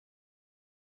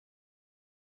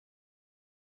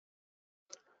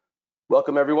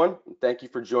Welcome everyone, and thank you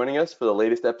for joining us for the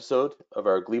latest episode of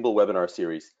our Gleeble webinar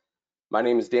series. My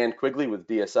name is Dan Quigley with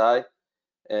DSI,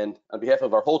 and on behalf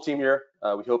of our whole team here,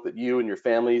 we hope that you and your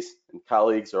families and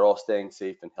colleagues are all staying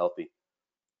safe and healthy.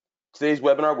 Today's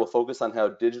webinar will focus on how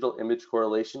digital image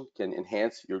correlation can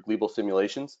enhance your Gleeble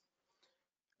simulations.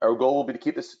 Our goal will be to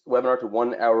keep this webinar to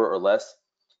 1 hour or less.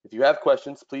 If you have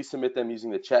questions, please submit them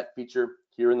using the chat feature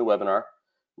here in the webinar.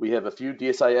 We have a few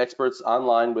DSI experts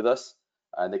online with us,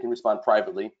 and they can respond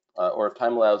privately, or if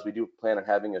time allows, we do plan on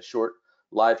having a short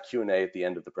live Q&A at the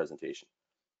end of the presentation.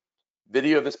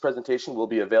 Video of this presentation will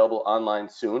be available online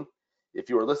soon. If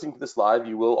you are listening to this live,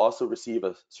 you will also receive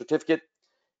a certificate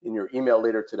in your email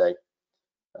later today.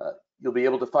 You'll be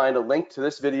able to find a link to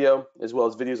this video as well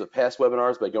as videos of past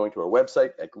webinars by going to our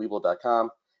website at gleeble.com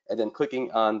and then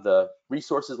clicking on the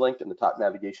resources link in the top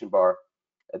navigation bar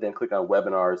and then click on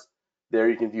webinars. There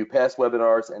you can view past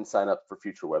webinars and sign up for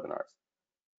future webinars.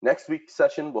 Next week's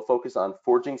session will focus on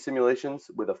forging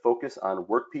simulations with a focus on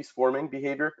workpiece forming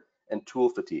behavior and tool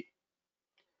fatigue.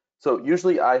 So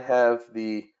usually I have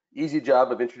the easy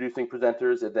job of introducing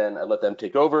presenters and then I let them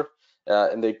take over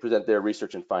and they present their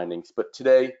research and findings. But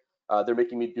today they're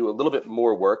making me do a little bit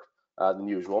more work than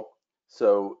usual.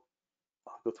 So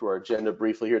I'll go through our agenda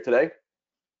briefly here today.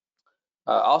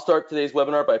 I'll start today's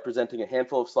webinar by presenting a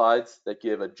handful of slides that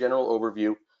give a general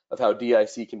overview of how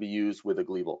DIC can be used with a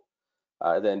Gleeble.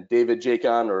 Then David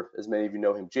Jacon, or as many of you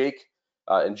know him, Jake,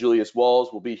 and Julius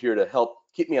Walls will be here to help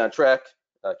keep me on track,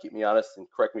 keep me honest, and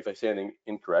correct me if I say anything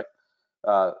incorrect,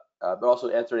 but also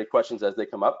answer any questions as they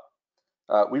come up.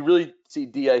 We really see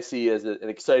DIC as an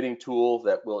exciting tool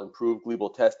that will improve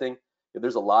Gleeble testing.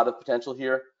 There's a lot of potential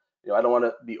here. I don't want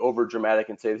to be over dramatic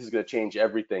and say this is going to change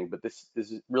everything, but this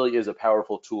really is a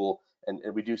powerful tool, and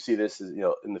we do see this as,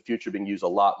 in the future being used a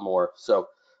lot more. So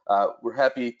we're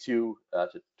happy to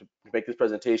make this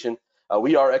presentation.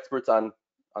 We are experts on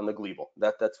the Gleeble.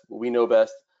 That's what we know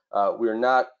best. We are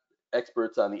not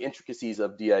experts on the intricacies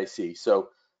of DIC. So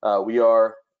we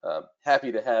are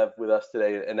happy to have with us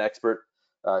today an expert,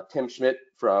 Tim Schmidt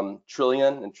from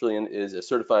Trilion, and Trilion is a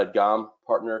certified GOM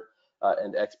partner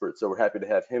and expert. So we're happy to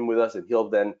have him with us, and he'll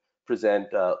then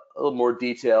present a little more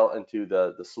detail into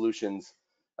the solutions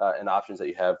and options that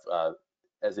you have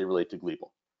as they relate to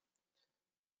Gleeble.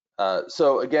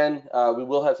 So again, we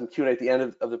will have some Q&A at the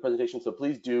end of the presentation, so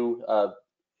please do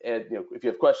add, if you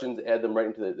have questions, add them right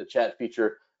into the chat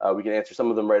feature. We can answer some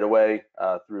of them right away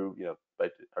through,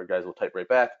 but our guys will type right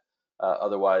back.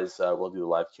 Otherwise, we'll do the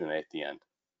live Q&A at the end.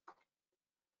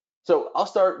 So I'll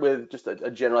start with just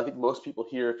a general. I think most people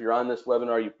here, if you're on this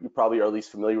webinar, you probably are at least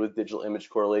familiar with digital image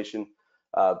correlation.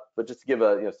 But just to give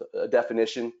a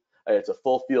definition, it's a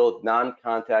full field,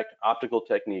 non-contact optical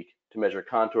technique to measure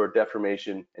contour,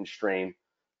 deformation, and strain.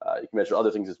 You can measure other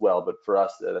things as well, but for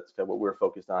us, that's kind of what we're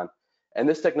focused on. And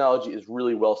this technology is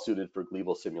really well suited for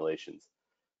Gleeble simulations.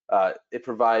 It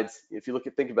provides, if you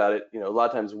think about it, a lot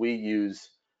of times we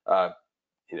use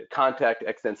contact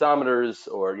extensometers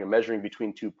or measuring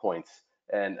between 2 points.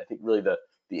 And I think really the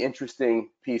interesting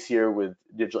piece here with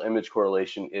digital image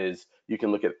correlation is you can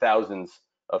look at thousands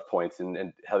of points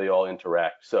and how they all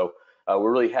interact. So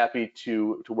we're really happy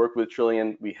to work with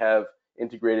Trilion. We have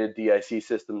integrated DIC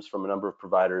systems from a number of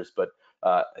providers, but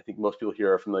I think most people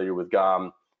here are familiar with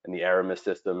GOM and the Aramis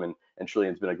system, and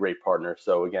Trilion's been a great partner.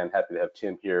 So again, happy to have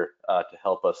Tim here to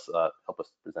help us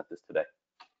present this today.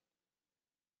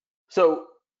 So,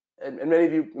 and many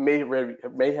of you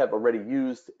may have already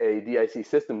used a DIC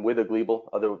system with a Gleeble.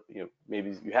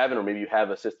 Maybe you haven't, or maybe you have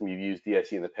a system you've used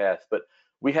DIC in the past. But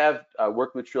we have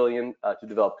worked with Trilion to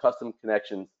develop custom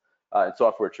connections and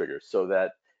software triggers so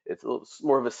that it's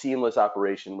more of a seamless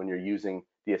operation when you're using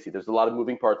DIC. There's a lot of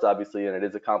moving parts, obviously, and it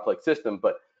is a complex system,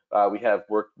 but we have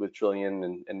worked with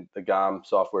Trilion and the GOM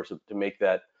software to make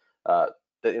that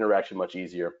interaction much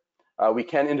easier. We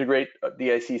can integrate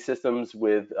DIC systems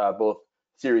with both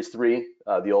Series 3,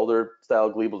 the older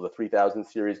style Gleebles, the 3000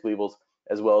 series Gleebles,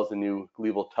 as well as the new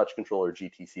Gleeble Touch Controller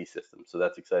GTC system. So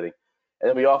that's exciting. And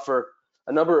then we offer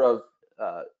a number of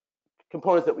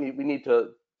components that we need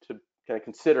to kind of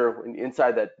consider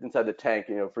inside the tank.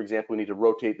 For example, we need to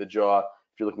rotate the jaw.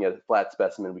 If you're looking at a flat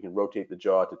specimen, we can rotate the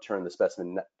jaw to turn the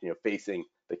specimen facing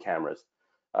the cameras.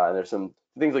 And there's some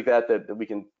things like that we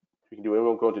can do. We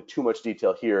won't go into too much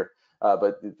detail here.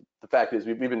 But the fact is,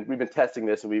 we've been testing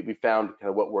this, and we found kind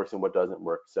of what works and what doesn't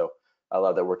work. So a lot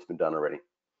of that work's been done already.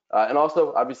 And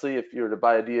also, obviously, if you were to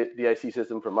buy a DIC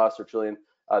system from us or Trilion,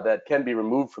 that can be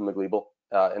removed from the Gleeble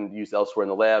and used elsewhere in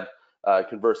the lab.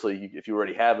 Conversely, if you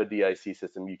already have a DIC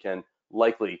system, you can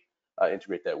likely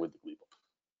integrate that with the Gleeble.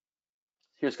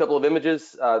 Here's a couple of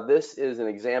images. This is an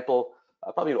example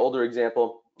Probably an older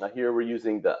example. Here we're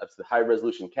using the high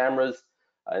resolution cameras.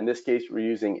 In this case, we're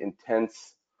using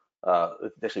intense,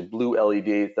 it's actually blue LED.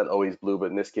 It's not always blue,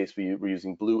 but in this case, we're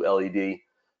using blue LED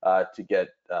to get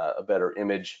a better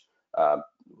image.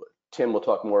 Tim will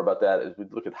talk more about that as we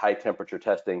look at high temperature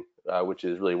testing, which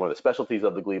is really one of the specialties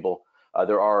of the Gleeble.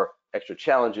 There are extra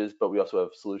challenges, but we also have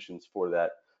solutions for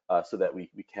that so that we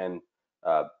can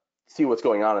see what's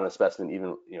going on in the specimen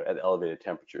even at elevated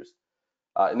temperatures.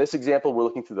 In this example, we're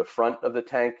looking through the front of the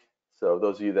tank. So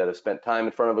those of you that have spent time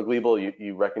in front of a Gleeble,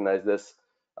 you recognize this.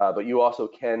 But you also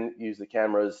can use the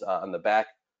cameras on the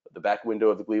back window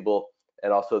of the Gleeble.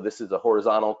 And also this is a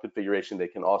horizontal configuration. They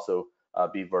can also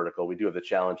be vertical. We do have the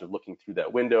challenge of looking through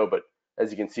that window, but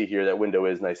as you can see here, that window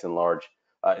is nice and large.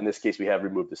 In this case, we have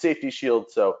removed the safety shield.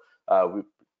 So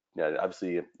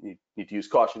obviously you need to use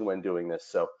caution when doing this.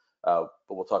 So, but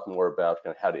we'll talk more about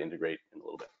kind of how to integrate in a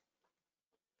little bit.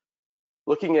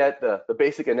 Looking at the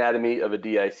basic anatomy of a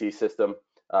DIC system,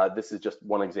 this is just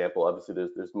one example. Obviously,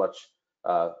 there's much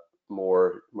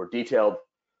more detailed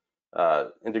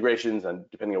integrations and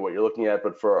depending on what you're looking at.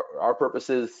 But for our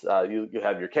purposes, you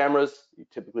have your cameras.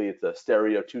 Typically, it's a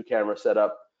stereo 2-camera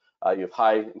setup. You have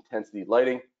high intensity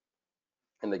lighting,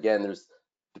 and again, there's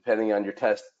depending on your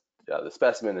test, the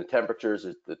specimen and temperatures,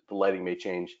 the lighting may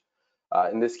change.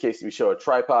 In this case, we show a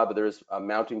tripod, but there is a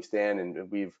mounting stand,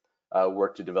 and we've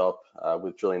worked to develop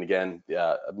with Trilion again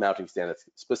a mounting stand that's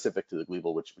specific to the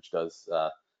Gleeble, which does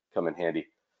come in handy.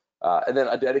 And then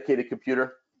a dedicated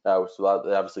computer. So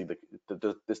obviously,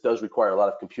 this does require a lot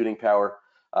of computing power.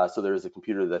 So there is a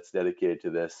computer that's dedicated to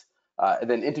this. And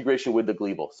then integration with the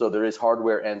Gleeble. So there is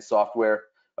hardware and software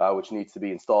which needs to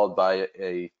be installed by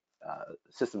a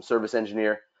system service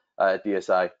engineer at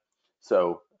DSI.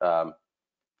 So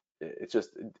it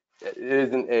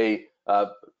isn't a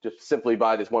just simply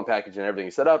buy this one package and everything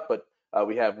is set up, but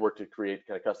we have worked to create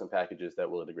kind of custom packages that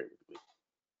will integrate with the Gleeble.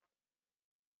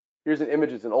 Here's an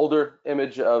image. It's an older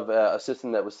image of a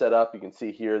system that was set up. You can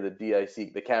see here the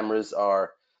DIC, the cameras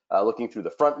are looking through the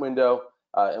front window,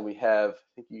 and we have,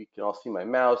 I think you can all see my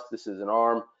mouse. This is an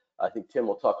arm. I think Tim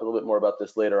will talk a little bit more about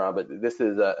this later on, but this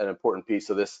is an important piece.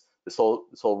 So this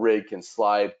whole rig can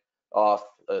slide off,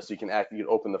 so you can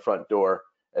open the front door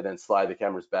and then slide the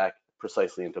cameras back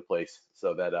precisely into place,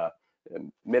 so that it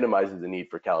minimizes the need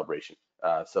for calibration.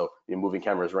 So moving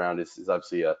cameras around is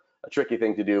obviously a tricky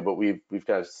thing to do, but we've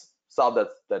kind of solved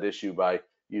that issue by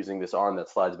using this arm that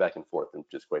slides back and forth, and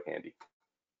which is quite handy.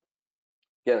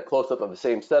 Again, a close-up of the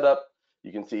same setup.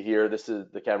 You can see here, this is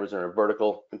the cameras are in a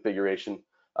vertical configuration,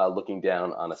 looking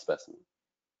down on a specimen.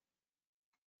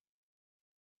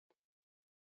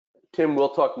 Tim will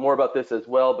talk more about this as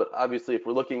well, but obviously, if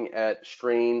we're looking at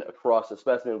strain across a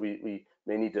specimen, we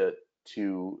may need to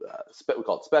we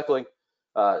call it speckling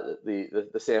the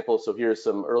sample. So here's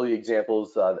some early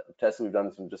examples of tests that we've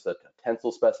done from just a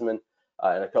tensile specimen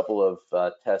and a couple of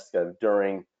tests kind of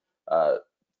during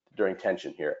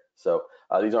tension here. So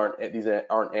these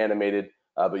aren't animated,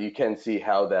 but you can see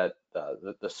how that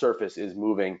the surface is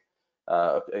moving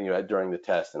during the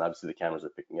test, and obviously the cameras are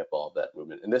picking up all of that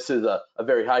movement. And this is a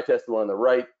very high test, the one on the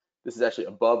right. This is actually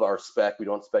above our spec. We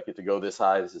don't spec it to go this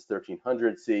high. This is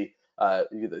 1300 C.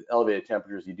 The elevated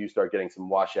temperatures, you do start getting some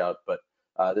washout, but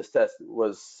this test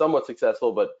was somewhat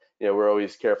successful, but we're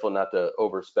always careful not to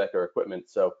over spec our equipment.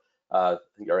 So I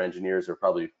think our engineers are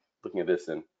probably looking at this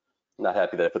and not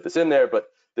happy that I put this in there, but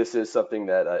this is something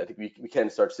that I think we can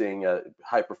start seeing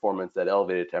high performance at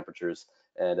elevated temperatures.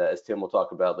 And as Tim will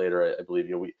talk about later, I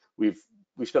believe we've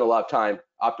spent a lot of time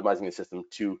optimizing the system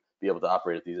to be able to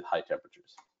operate at these high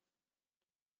temperatures.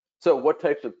 So what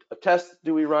types of tests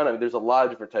do we run? I mean, there's a lot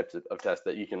of different types of tests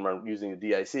that you can run using the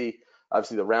DIC.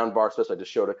 Obviously, the round bar test, I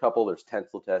just showed a couple. There's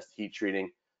tensile tests, heat treating.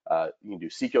 You can do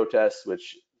SECO tests,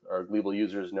 which our Gleeble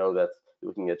users know that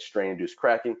looking at strain-induced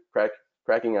cracking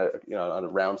on a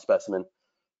round specimen.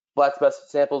 Flat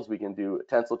samples, we can do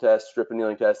tensile tests, strip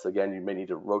annealing tests. Again, you may need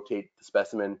to rotate the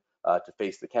specimen to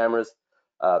face the cameras.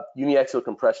 Uniaxial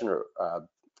compression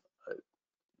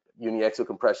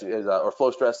is or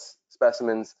flow stress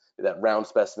specimens. That round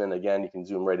specimen, again, you can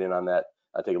zoom right in on that.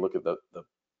 Take a look at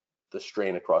the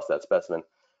strain across that specimen.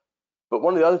 But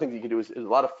one of the other things you can do is a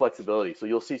lot of flexibility. So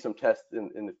you'll see some tests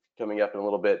coming up in a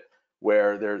little bit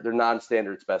where they're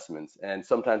non-standard specimens, and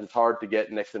sometimes it's hard to get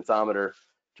an extensometer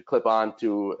to clip on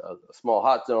to a small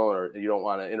hot zone, or you don't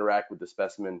want to interact with the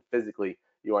specimen physically.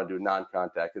 You want to do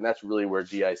non-contact, and that's really where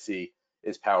DIC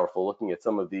is powerful. Looking at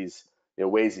some of these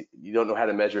ways you don't know how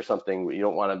to measure something, you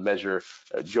don't want to measure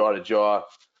jaw to jaw,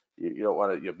 you don't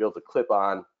want to be able to clip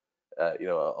on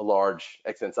a large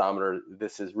extensometer,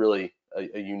 this is really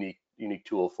a unique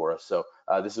tool for us. So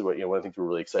this is what one of the things we're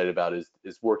really excited about is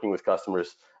working with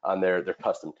customers on their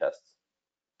custom tests.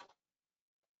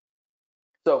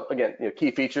 So again, key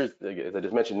features, as I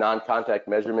just mentioned, non-contact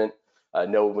measurement,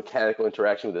 no mechanical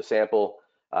interaction with the sample,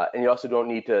 and you also don't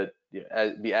need to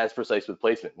be as precise with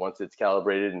placement. Once it's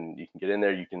calibrated and you can get in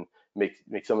there, you can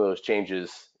make some of those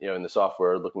changes, in the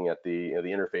software, looking at the the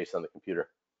interface on the computer.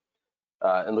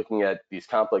 And looking at these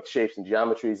complex shapes and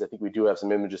geometries, I think we do have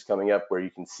some images coming up where you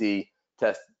can see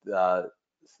test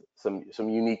some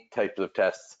unique types of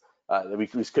tests that we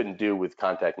just couldn't do with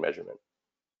contact measurement.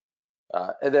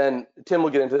 And then Tim will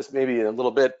get into this maybe in a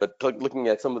little bit, but looking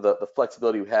at some of the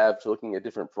flexibility we have to looking at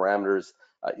different parameters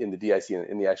in the DIC and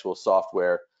in the actual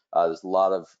software. There's a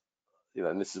lot of,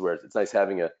 and this is where it's nice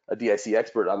having a DIC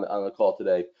expert on the call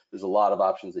today. There's a lot of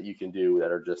options that you can do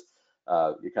that are just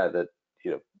kind of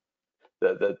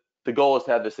the goal is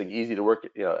to have this thing easy to work,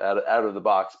 out of the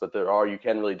box, but you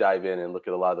can really dive in and look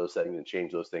at a lot of those settings and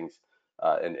change those things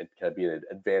and kind of be an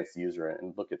advanced user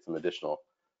and look at some additional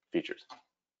features.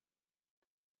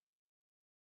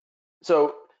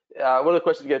 So one of the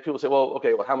questions you get, people say, well,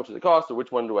 okay, well, how much does it cost, or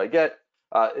which one do I get?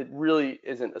 It really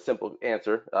isn't a simple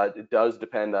answer. It does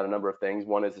depend on a number of things.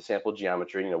 One is the sample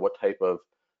geometry. What type of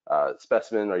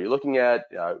specimen are you looking at?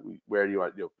 Where do you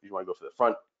want? You want to go for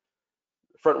the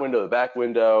front window, the back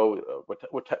window?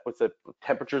 What's the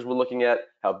temperatures we're looking at?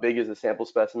 How big is the sample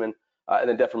specimen? And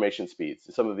then deformation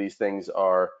speeds. Some of these things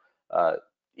are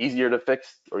easier to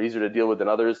fix or easier to deal with than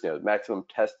others. Maximum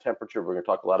test temperature. We're going to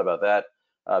talk a lot about that.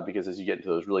 Because as you get into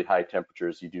those really high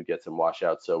temperatures, you do get some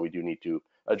washouts, so we do need to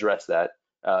address that,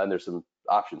 and there's some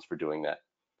options for doing that.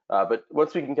 But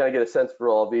once we can kind of get a sense for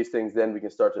all of these things, then we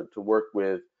can start to work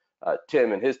with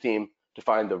Tim and his team to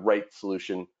find the right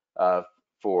solution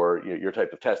for your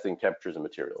type of testing, temperatures, and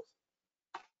materials.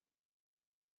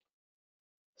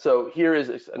 So here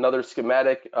is another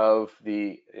schematic of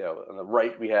the, on the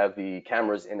right we have the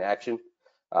cameras in action,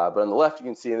 but on the left you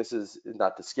can see, and this is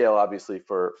not to scale obviously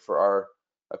for our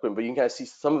equipment, but you can kind of see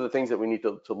some of the things that we need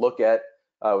to look at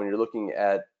when you're looking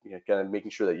at kind of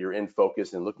making sure that you're in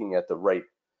focus and looking at the right,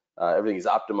 everything is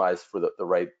optimized for the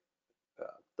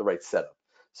right setup.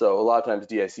 So a lot of times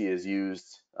DIC is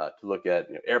used to look at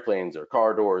airplanes or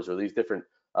car doors or these different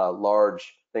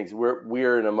large things.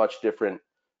 We're in a much different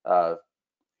kind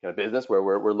of business where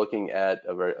we're looking at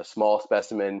a small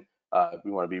specimen.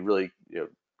 We want to be really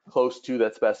close to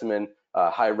that specimen,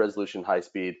 high resolution, high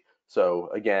speed. So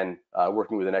again,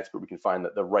 working with an expert, we can find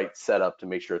the right setup to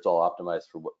make sure it's all optimized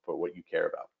for what you care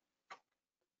about.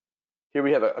 Here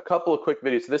we have a couple of quick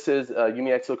videos. So this is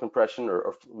uniaxial compression,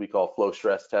 or we call flow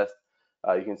stress test.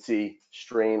 You can see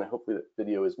strain. Hopefully the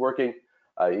video is working.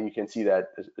 And you can see that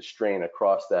strain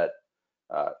across that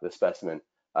the specimen.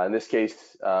 In this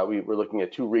case, we're looking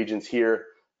at two regions here.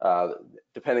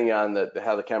 Depending on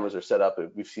how the cameras are set up,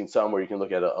 we've seen some where you can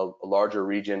look at a larger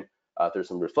region. There's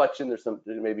some reflection,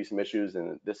 there may be some issues,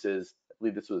 and I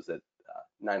believe this was at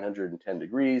 910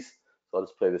 degrees. So I'll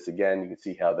just play this again. You can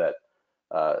see how that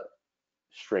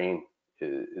strain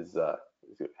is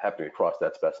happening across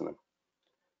that specimen.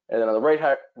 And then on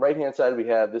the right-hand side, we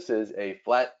have, this is a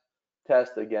flat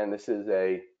test. Again, this is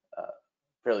a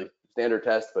fairly standard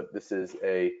test, but this is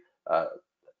a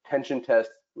tension test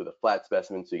with a flat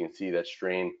specimen. So you can see that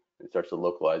strain, it starts to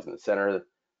localize in the center,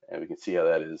 and we can see how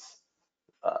that is.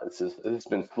 This has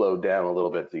been slowed down a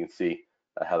little bit, so you can see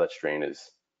how that strain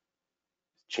is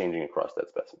changing across that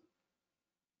specimen.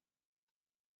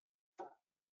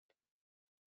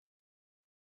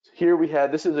 So here we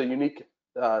have, this is a unique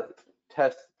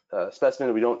test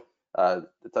specimen. We don't,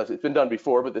 it's been done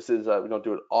before, but this is, we don't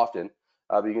do it often.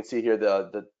 But you can see here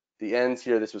the ends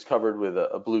here, this was covered with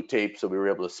a blue tape, so we were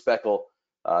able to speckle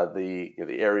the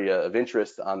area of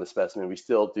interest on the specimen. We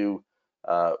still do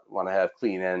want to have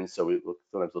clean ends, so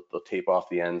sometimes we'll tape off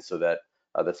the ends so that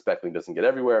the speckling doesn't get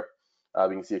everywhere.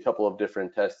 We can see a couple of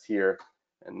different tests here,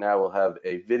 and now we'll have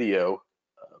a video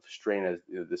of strain as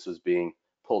this was being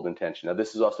pulled in tension. Now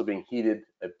this is also being heated,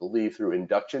 I believe, through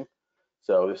induction.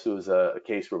 So this was a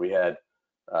case where we had,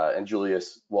 and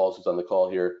Julius Walls was on the call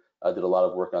here, did a lot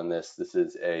of work on this. This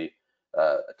is a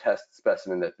test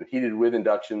specimen that's been heated with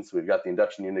induction. So we've got the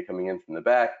induction unit coming in from the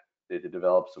back. They had to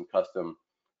develop some custom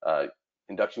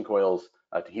induction coils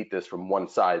to heat this from one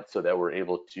side so that we're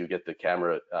able to get the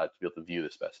camera to be able to view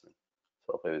the specimen.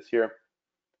 So I'll play this here.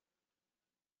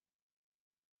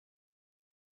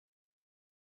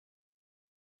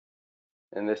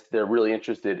 And they're really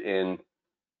interested in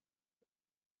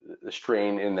the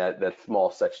strain in that small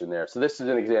section there. So this is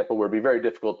an example where it'd be very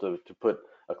difficult to put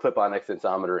a clip-on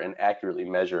extensometer and accurately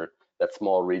measure that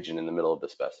small region in the middle of the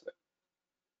specimen.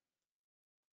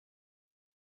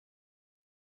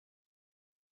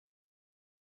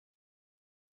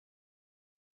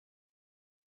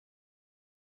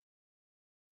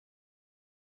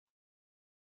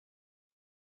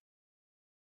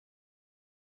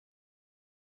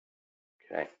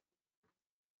 Okay.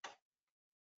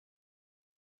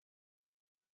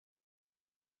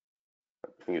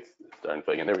 I think it's starting to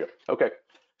play again. There we go. Okay.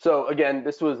 So again,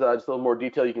 this was just a little more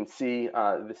detail. You can see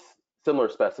this similar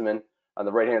specimen. On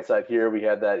the right-hand side here, we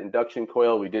had that induction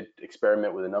coil. We did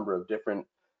experiment with a number of different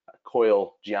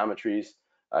coil geometries.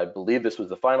 I believe this was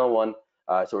the final one.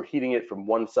 So we're heating it from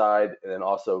one side, and then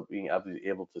also being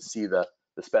able to see the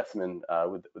specimen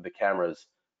with the cameras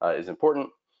is important.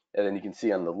 And then you can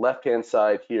see on the left-hand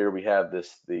side here, we have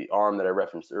the arm that I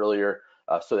referenced earlier,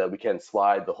 so that we can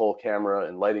slide the whole camera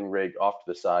and lighting rig off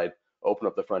to the side, open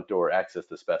up the front door, access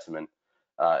the specimen,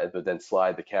 but then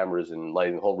slide the cameras and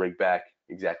lighting the whole rig back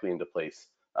exactly into place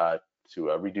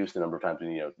to reduce the number of times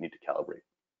we need to calibrate.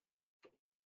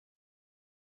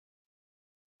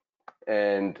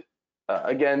 And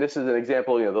again, this is an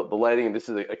example, the lighting, this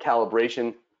is a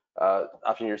calibration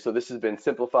option here. So this has been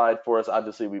simplified for us.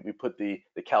 Obviously, we put the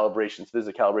calibration. So this is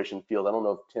a calibration field. I don't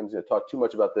know if Tim's going to talk too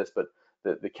much about this, but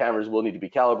the cameras will need to be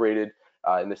calibrated.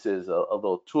 And this is a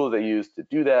little tool they use to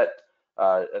do that.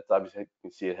 It's obviously, you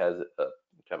can see it has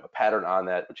kind of a pattern on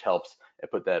that, which helps and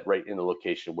put that right in the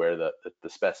location where the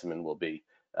specimen will be.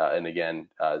 And again,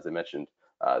 as I mentioned,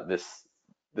 this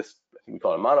I think we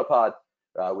call it a monopod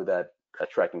with that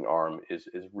tracking arm is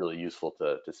really useful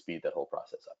to speed that whole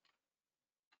process up.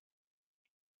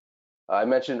 I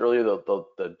mentioned earlier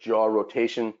the jaw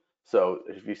rotation. So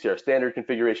if you see our standard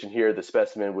configuration here, the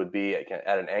specimen would be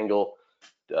at an angle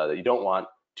that you don't want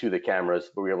to the cameras,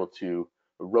 but we're able to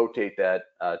rotate that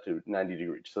to 90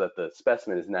 degrees so that the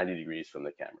specimen is 90 degrees from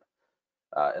the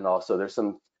camera. And also there's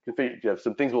some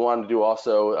things we want to do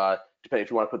also, depending if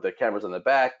you want to put the cameras on the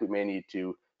back, we may need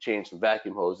to change some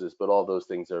vacuum hoses, but all those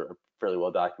things are fairly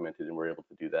well documented and we're able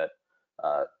to do that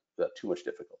without too much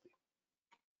difficulty.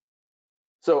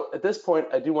 So at this point,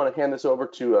 I do want to hand this over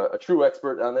to a true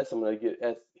expert on this. I'm going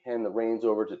to hand the reins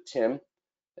over to Tim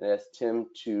and ask Tim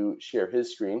to share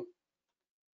his screen.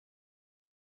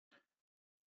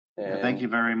 And thank you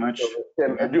very much. So,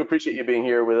 Tim, I do appreciate you being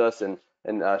here with us and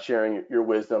sharing your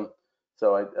wisdom.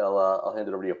 So I'll hand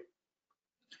it over to you.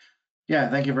 Yeah,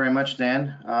 thank you very much,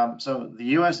 Dan. So the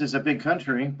U.S. is a big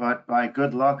country, but by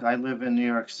good luck, I live in New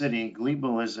York City.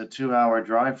 Gleeble is a 2-hour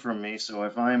drive from me. So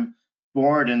if I'm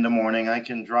bored in the morning, I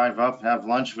can drive up, have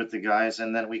lunch with the guys,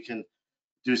 and then we can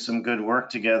do some good work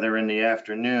together in the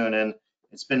afternoon. And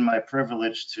it's been my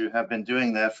privilege to have been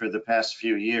doing that for the past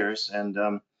few years. And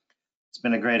it's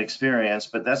been a great experience.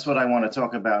 But that's what I want to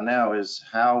talk about now is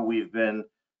how we've been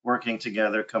working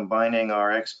together, combining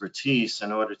our expertise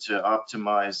in order to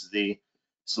optimize the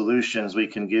solutions we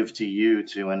can give to you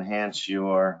to enhance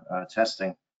your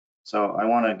testing. So I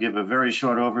want to give a very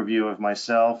short overview of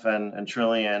myself and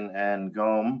Trilion and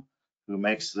GOM, who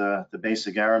makes the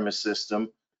basic Aramis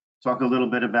system. Talk a little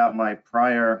bit about my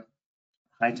prior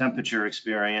high temperature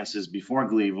experiences before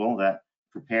Gleeble that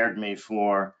prepared me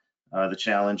for the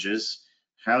challenges.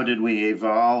 How did we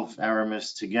evolve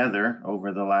Aramis together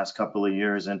over the last couple of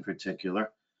years in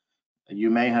particular? You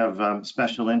may have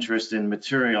special interest in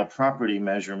material property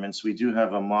measurements. We do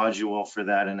have a module for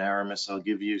that in Aramis. I'll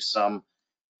give you some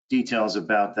details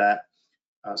about that.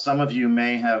 Some of you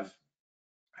may have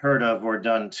heard of or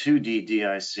done 2D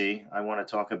DIC. I want to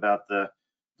talk about the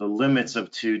limits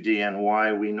of 2D and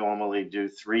why we normally do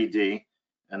 3D.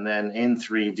 And then in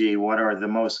 3D, what are the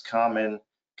most common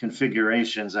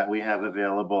configurations that we have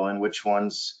available and which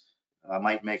ones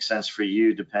might make sense for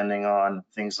you depending on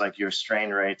things like your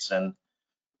strain rates and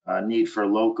need for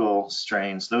local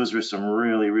strains. Those were some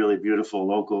really, really beautiful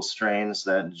local strains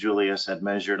that Julius had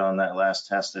measured on that last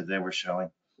test that they were showing.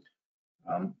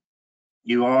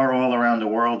 You are all around the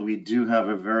world. We do have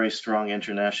a very strong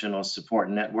international support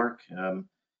network.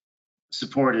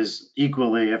 Support is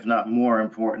equally, if not more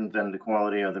important than the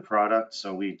quality of the product.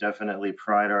 So we definitely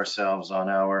pride ourselves on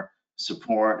our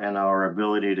support and our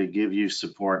ability to give you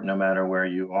support no matter where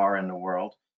you are in the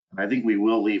world. I think we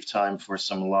will leave time for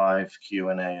some live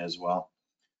Q&A as well.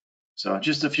 So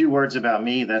just a few words about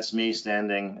me. That's me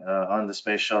standing on the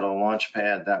Space Shuttle launch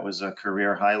pad. That was a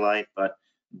career highlight, but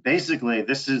basically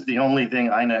this is the only thing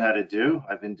I know how to do.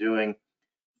 I've been doing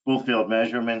full field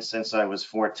measurements since I was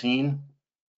 14.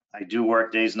 I do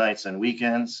work days, nights, and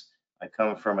weekends. I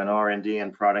come from an R&D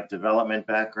and product development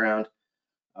background.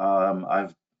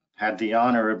 I've had the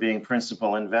honor of being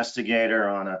principal investigator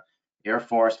on an Air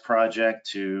Force project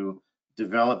to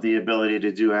developed the ability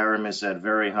to do Aramis at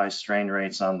very high strain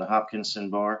rates on the Hopkinson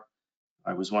bar.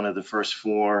 I was one of the first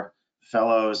 4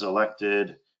 fellows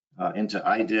elected into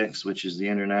IDIX, which is the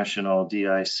International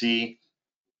DIC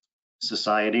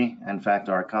Society. In fact,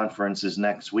 our conference is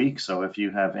next week, so if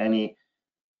you have any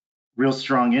real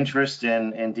strong interest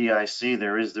in DIC,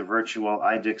 there is the virtual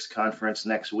IDIX conference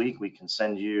next week. We can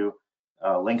send you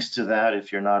links to that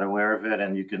if you're not aware of it,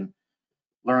 and you can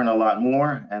learn a lot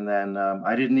more. And then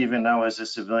I didn't even know as a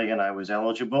civilian I was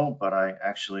eligible, but I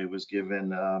actually was given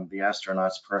the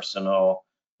Astronaut's Personal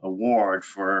Award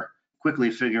for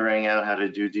quickly figuring out how to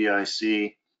do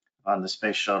DIC on the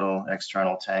Space Shuttle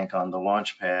external tank on the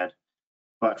launch pad.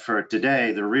 But for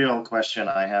today, the real question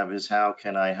I have is how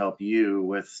can I help you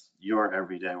with your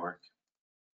everyday work?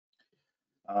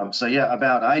 So yeah,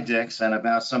 about IDIX and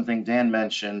about something Dan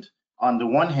mentioned. On the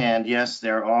one hand, yes,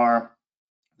 the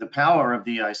power of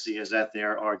DIC is that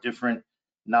there are different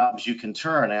knobs you can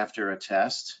turn after a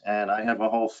test. And I have a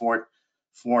whole 4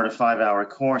 to 5 hour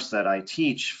course that I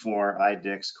teach for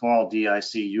IDIX called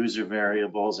DIC User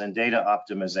Variables and Data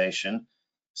Optimization.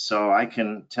 So I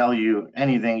can tell you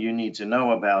anything you need to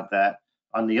know about that.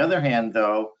 On the other hand,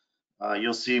 though,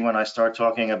 you'll see when I start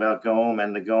talking about GOM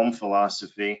and the GOM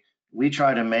philosophy, we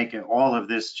try to make all of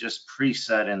this just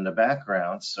preset in the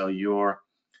background. So your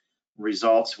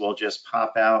results will just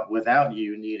pop out without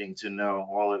you needing to know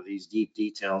all of these deep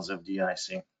details of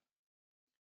DIC.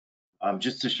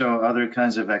 Just to show other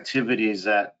kinds of activities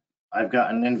that I've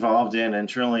gotten involved in and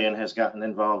Trilion has gotten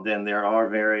involved in, there are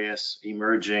various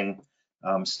emerging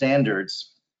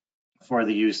standards for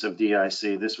the use of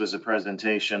DIC. This was a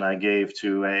presentation I gave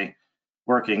to a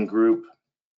working group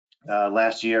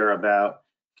last year about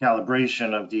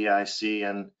calibration of DIC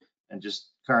and just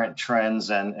current trends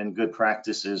and good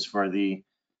practices for the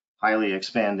highly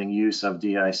expanding use of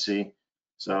DIC.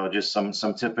 So just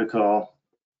some typical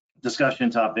discussion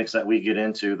topics that we get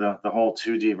into, the whole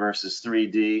 2D versus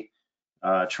 3D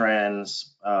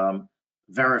trends,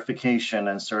 verification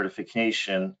and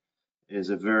certification is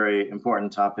a very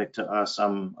important topic to us.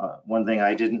 One thing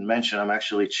I didn't mention, I'm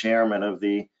actually chairman of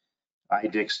the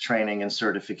IDIX Training and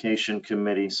Certification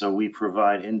Committee, so we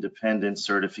provide independent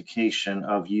certification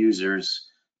of users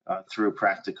through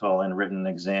practical and written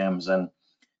exams. And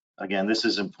again, this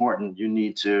is important. You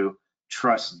need to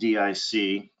trust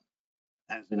DIC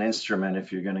as an instrument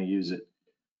if you're going to use it.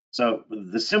 So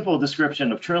the simple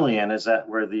description of Trilion is that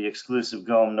we're the exclusive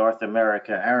GOM North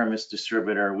America Aramis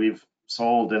distributor. We've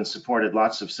sold and supported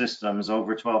lots of systems,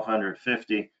 over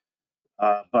 1,250,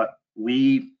 but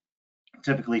we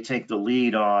typically take the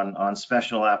lead on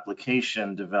special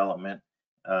application development.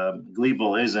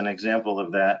 Gleeble is an example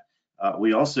of that.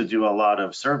 We also do a lot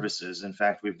of services. In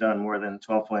fact, we've done more than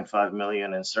 12.5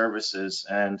 million in services,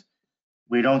 and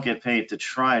we don't get paid to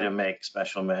try to make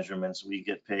special measurements. We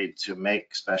get paid to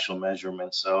make special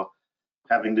measurements. So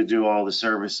having to do all the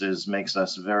services makes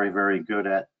us very, very good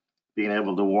at being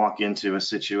able to walk into a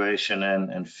situation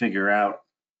and figure out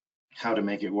how to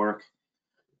make it work.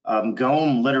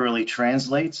 GOM literally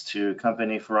translates to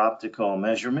Company for Optical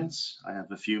Measurements. I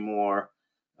have a few more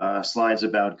slides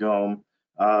about GOM.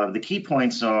 The key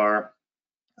points are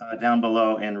down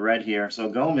below in red here. So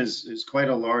GOM is quite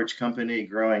a large company,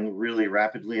 growing really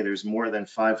rapidly. There's more than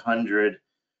 500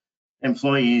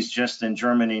 employees just in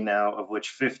Germany now, of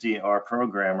which 50 are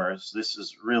programmers. This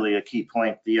is really a key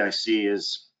point.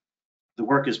 The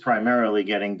work is primarily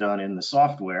getting done in the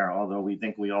software, although we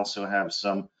think we also have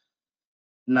some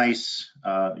nice,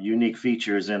 unique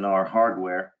features in our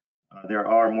hardware. There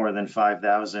are more than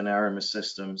 5,000 Aramis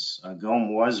systems.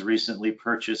 GOM was recently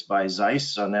purchased by Zeiss,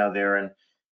 so now they're an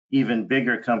even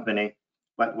bigger company.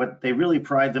 But what they really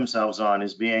pride themselves on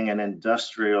is being an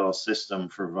industrial system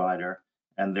provider,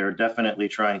 and they're definitely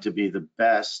trying to be the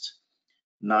best,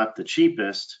 not the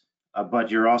cheapest.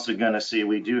 But you're also going to see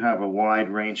we do have a wide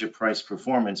range of price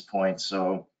performance points.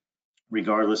 So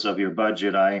regardless of your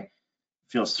budget, I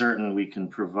feel certain we can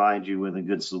provide you with a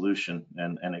good solution.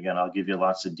 And again, I'll give you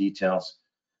lots of details.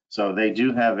 So they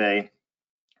do have a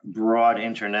broad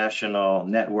international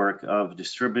network of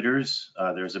distributors.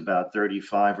 There's about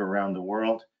 35 around the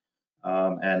world.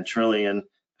 And Trilion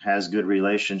has good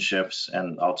relationships,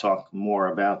 and I'll talk more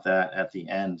about that at the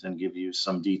end and give you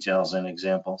some details and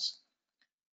examples.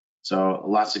 So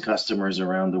lots of customers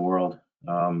around the world.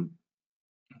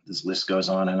 This list goes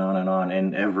on and on and on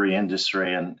in every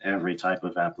industry and every type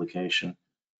of application.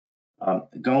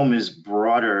 GOM is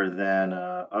broader than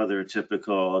other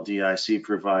typical DIC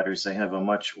providers. They have a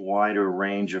much wider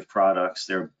range of products.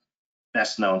 Their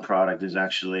best known product is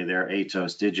actually their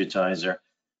ATOS digitizer.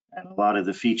 And a lot of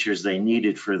the features they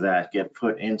needed for that get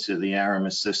put into the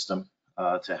Aramis system.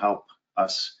 to help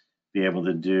us be able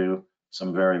to do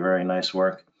some very, very nice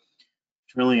work.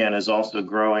 Trilion is also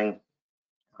growing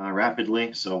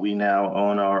rapidly, so we now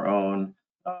own our own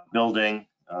building.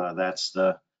 That's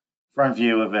the front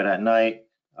view of it at night.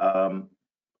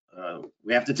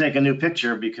 We have to take a new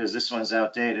picture because this one's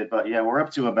outdated, but yeah, we're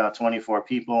up to about 24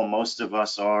 people. Most of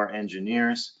us are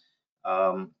engineers,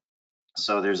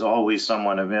 so there's always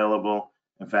someone available.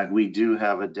 In fact, we do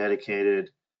have a dedicated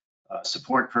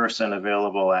support person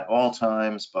available at all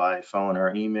times by phone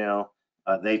or email.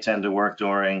 They tend to work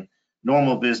during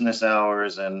normal business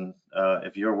hours, and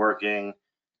if you're working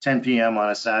 10 p.m.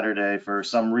 on a Saturday for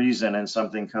some reason and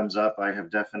something comes up, I have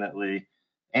definitely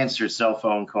answered cell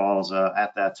phone calls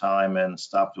at that time and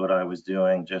stopped what I was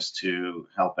doing just to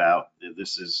help out.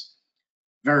 This is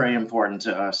very important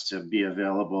to us to be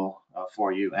available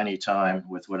for you anytime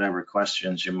with whatever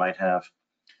questions you might have.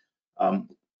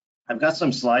 I've got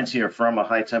some slides here from a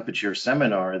high temperature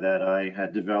seminar that I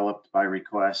had developed by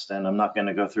request, and I'm not going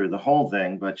to go through the whole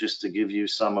thing, but just to give you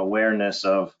some awareness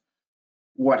of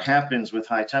what happens with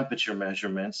high temperature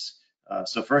measurements.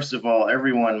 So first of all,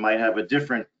 everyone might have a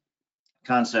different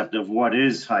concept of what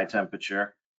is high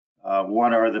temperature,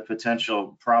 what are the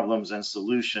potential problems and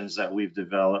solutions that we've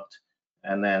developed,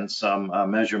 and then some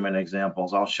measurement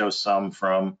examples. I'll show some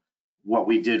from what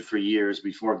we did for years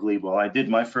before Gleeble. I did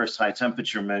my first high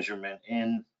temperature measurement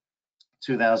in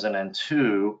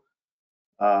 2002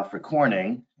 for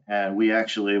Corning, and we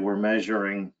actually were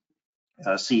measuring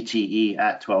CTE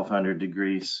at 1200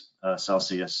 degrees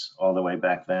Celsius all the way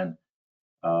back then.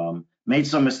 Made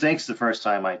some mistakes the first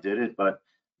time I did it, but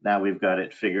now we've got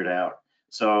it figured out.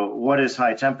 So what is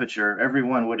high temperature?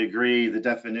 Everyone would agree the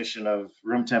definition of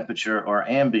room temperature or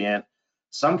ambient.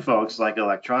 Some folks, like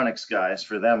electronics guys,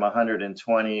 for them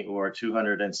 120 or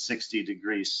 260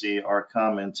 degrees C are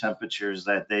common temperatures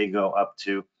that they go up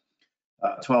to.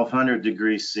 1200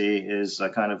 degrees C is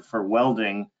kind of for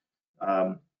welding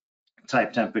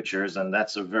type temperatures, and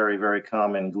that's a very, very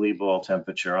common Gleeble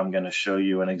temperature. I'm going to show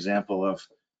you an example of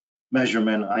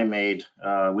measurement I made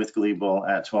with Gleeble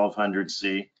at 1200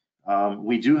 C.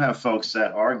 We do have folks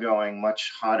that are going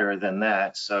much hotter than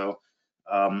that, so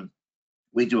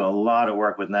we do a lot of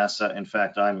work with NASA. In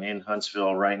fact, I'm in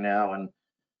Huntsville right now, and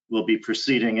we'll be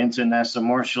proceeding into NASA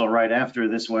Marshall right after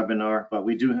this webinar, but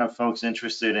we do have folks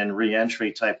interested in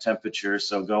re-entry type temperatures,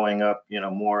 so going up,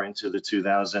 more into the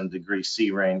 2000 degree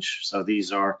C range. So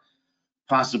these are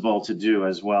possible to do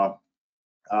as well.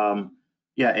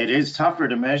 Yeah, it is tougher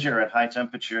to measure at high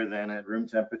temperature than at room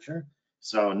temperature,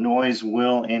 so noise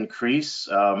will increase.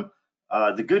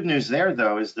 The good news there,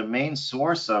 though, is the main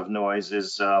source of noise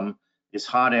is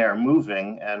hot air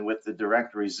moving, and with the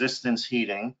direct resistance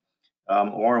heating,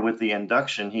 or with the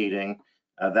induction heating,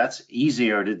 that's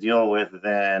easier to deal with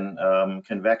than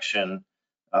convection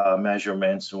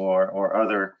measurements or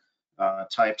other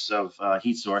types of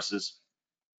heat sources.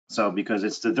 So because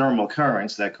it's the thermal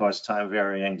currents that cause time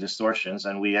varying distortions,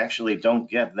 and we actually don't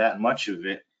get that much of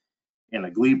it in a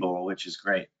Gleeble, which is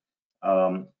great.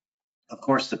 Of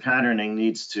course, the patterning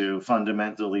needs to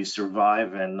fundamentally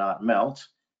survive and not melt.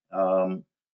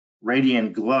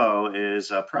 Radiant glow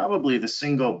is probably the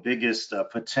single biggest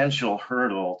potential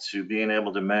hurdle to being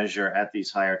able to measure at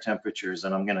these higher temperatures,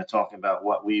 and I'm going to talk about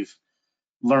what we've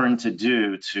learned to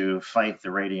do to fight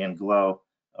the radiant glow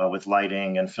with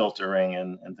lighting and filtering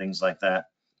and things like that.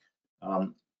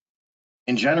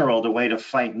 In general, the way to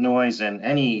fight noise in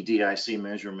any DIC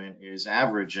measurement is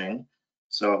averaging.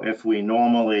 So if we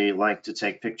normally like to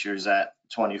take pictures at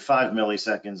 25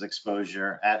 milliseconds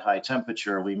exposure at high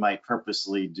temperature, we might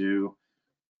purposely do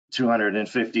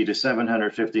 250 to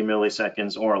 750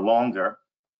 milliseconds or longer.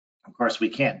 Of course, we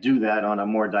can't do that on a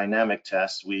more dynamic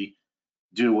test. We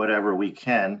do whatever we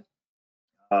can.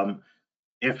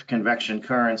 If convection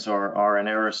currents are an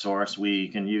error source, we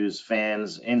can use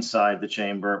fans inside the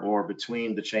chamber or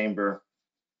between the chamber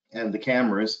and the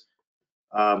cameras.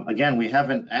 Again, we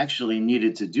haven't actually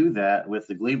needed to do that with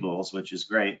the Gleebles, which is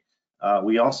great.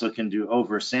 We also can do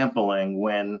oversampling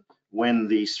when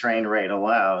the strain rate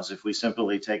allows. If we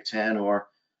simply take 10 or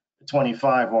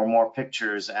 25 or more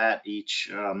pictures at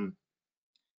each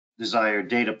desired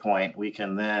data point, we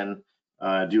can then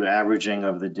do averaging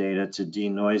of the data to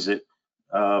denoise it.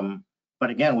 But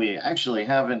again, we actually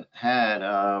haven't had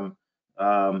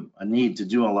a need to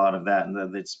do a lot of that,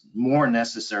 and it's more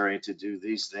necessary to do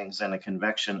these things in a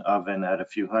convection oven at a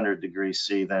few hundred degrees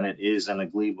C than it is in a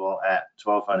Gleeble at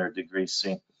 1200 degrees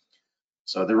C.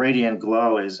 So the radiant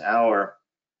glow is our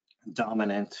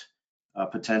dominant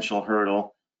potential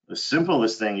hurdle. The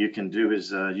simplest thing you can do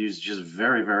is use just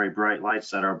very, very bright lights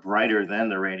that are brighter than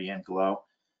the radiant glow.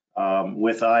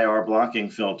 with IR blocking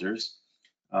filters.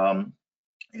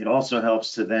 It also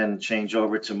helps to then change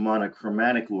over to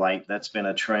monochromatic light. That's been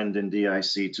a trend in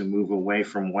DIC to move away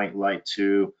from white light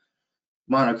to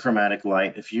monochromatic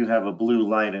light. If you have a blue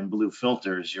light and blue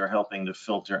filters, you're helping to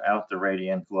filter out the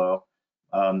radiant glow.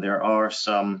 There are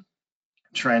some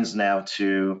trends now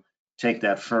to take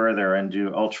that further and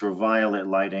do ultraviolet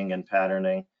lighting and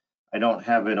patterning. I don't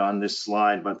have it on this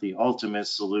slide, but the ultimate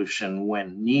solution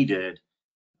when needed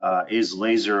is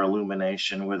laser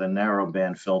illumination with a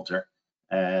narrowband filter.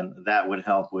 And that would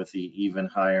help with the even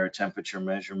higher temperature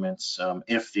measurements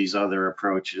if these other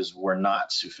approaches were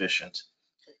not sufficient.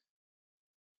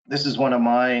 This is one of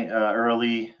my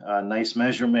early nice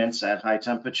measurements at high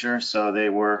temperature. So they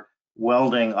were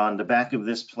welding on the back of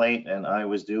this plate, and I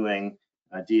was doing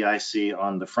DIC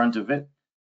on the front of it.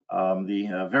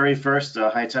 The very first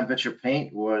high temperature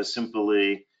paint was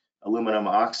simply aluminum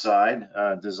oxide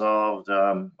dissolved.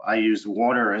 I used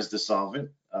water as the solvent.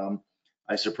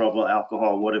 Isopropyl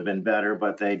alcohol would have been better,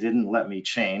 but they didn't let me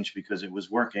change because it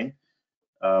was working.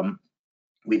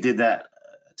 We did that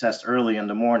test early in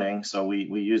the morning, so we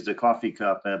used a coffee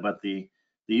cup, but the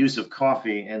use of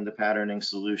coffee in the patterning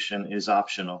solution is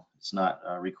optional. It's not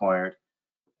required.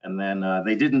 And then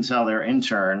they didn't tell their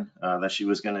intern that she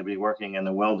was going to be working in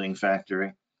the welding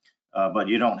factory, but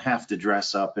you don't have to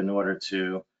dress up in order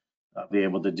to be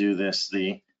able to do this.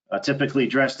 The typically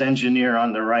dressed engineer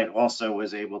on the right also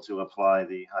was able to apply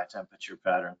the high temperature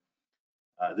pattern.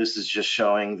 This is just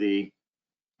showing the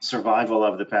survival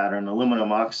of the pattern.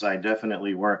 Aluminum oxide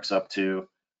definitely works up to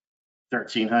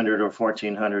 1300 or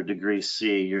 1400 degrees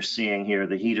C. You're seeing here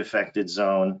the heat affected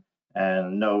zone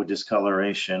and no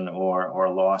discoloration or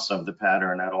loss of the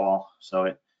pattern at all.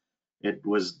 So it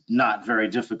was not very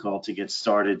difficult to get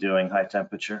started doing high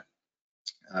temperature.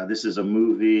 This is a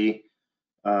movie.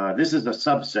 This is a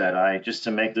subset. Just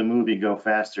to make the movie go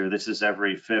faster, this is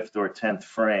every 5th or 10th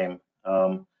frame.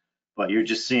 But you're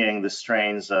just seeing the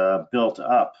strains built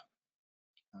up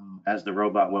as the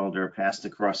robot welder passed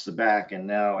across the back, and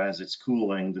now as it's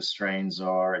cooling, the strains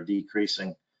are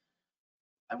decreasing.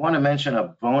 I want to mention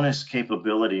a bonus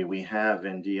capability we have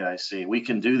in DIC. We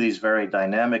can do these very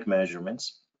dynamic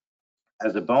measurements.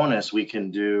 As a bonus, we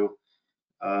can do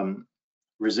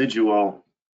residual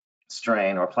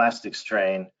strain or plastic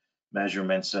strain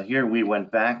measurements. So here we went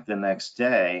back the next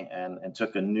day and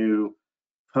took a new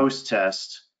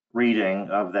post-test reading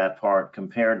of that part,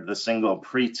 compared the single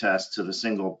pre-test to the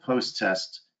single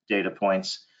post-test data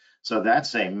points. So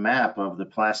that's a map of the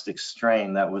plastic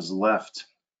strain that was left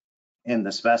in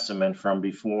the specimen from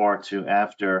before to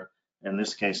after, in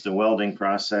this case, the welding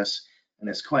process. And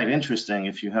it's quite interesting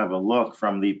if you have a look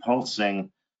from the pulsing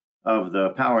of the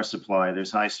power supply.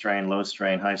 There's high strain, low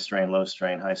strain, high strain, low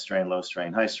strain, high strain, low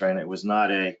strain, high strain. It was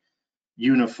not a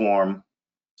uniform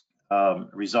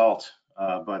result.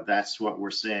 But that's what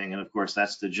we're seeing. And of course,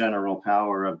 that's the general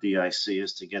power of DIC,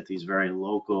 is to get these very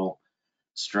local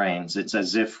strains. It's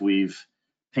as if we've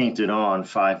painted on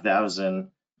 5,000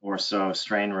 or so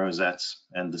strain rosettes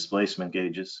and displacement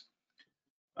gauges.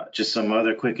 Just some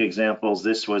other quick examples.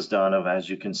 This was done of, as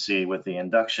you can see, with the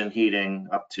induction heating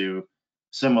up to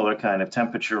similar kind of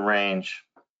temperature range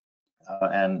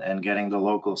and getting the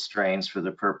local strains for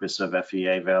the purpose of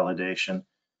FEA validation.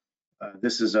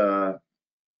 This is a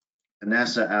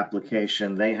NASA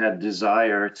application. They had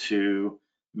desire to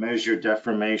measure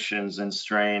deformations and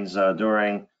strains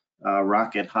during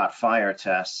rocket hot fire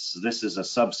tests. This is a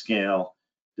subscale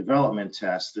development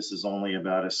test. This is only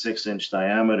about a 6-inch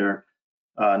diameter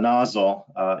nozzle.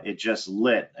 It just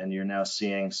lit, and you're now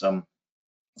seeing some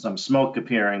smoke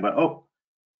appearing, but oh,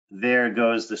 there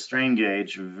goes the strain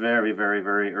gauge very, very,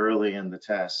 very early in the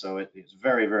test. So it's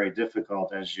very, very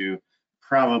difficult, as you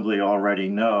probably already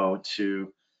know,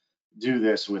 to do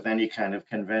this with any kind of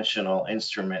conventional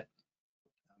instrument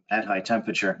at high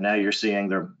temperature. Now you're seeing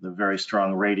the very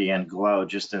strong radiant glow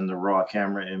just in the raw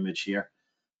camera image here.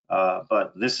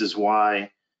 But this is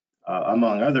why,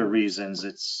 among other reasons,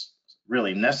 it's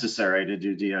really necessary to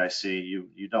do DIC.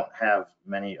 You don't have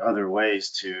many other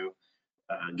ways to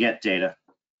get data.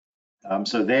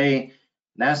 So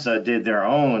NASA did their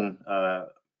own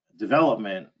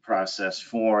development process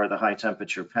for the high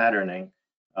temperature patterning.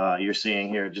 You're seeing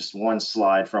here just one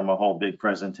slide from a whole big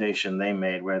presentation they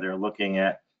made, where they're looking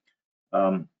at,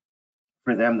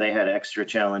 for them, they had extra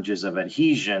challenges of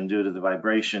adhesion due to the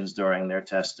vibrations during their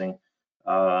testing,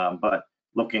 but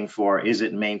looking for, is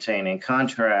it maintaining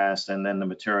contrast, and then the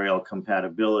material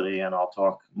compatibility, and I'll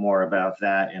talk more about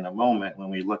that in a moment when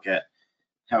we look at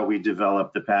how we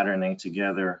develop the patterning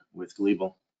together with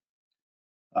Gleeble.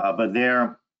 But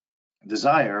there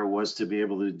desire was to be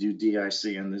able to do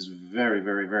DIC in this very,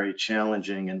 very, very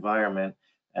challenging environment,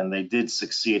 and they did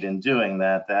succeed in doing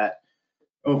that. That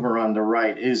over on the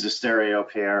right is a stereo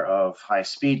pair of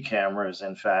high-speed cameras,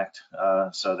 in fact.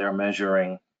 So they're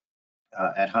measuring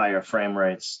at higher frame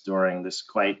rates during this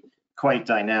quite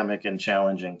dynamic and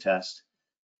challenging test.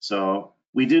 So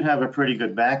we did have a pretty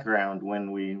good background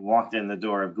when we walked in the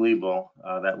door of Gleeble,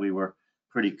 that we were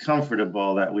pretty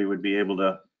comfortable that we would be able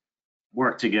to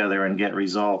work together and get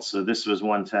results. So this was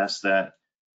one test that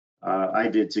I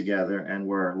did together, and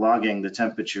we're logging the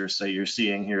temperature. So you're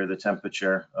seeing here the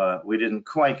temperature. We didn't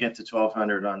quite get to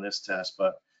 1200 on this test,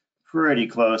 but pretty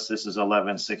close. This is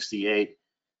 1168.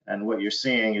 And what you're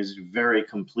seeing is very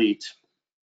complete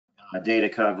data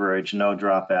coverage, no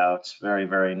dropouts, very,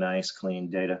 very nice, clean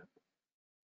data.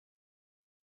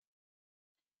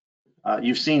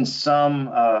 You've seen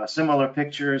some similar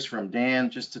pictures from Dan,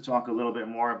 just to talk a little bit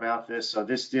more about this. So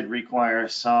this did require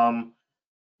some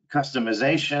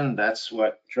customization. That's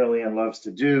what Trilion loves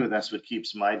to do. That's what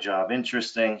keeps my job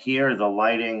interesting. Here, the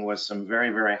lighting was some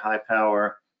very, very high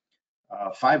power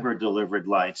fiber delivered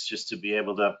lights, just to be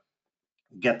able to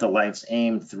get the lights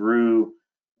aimed through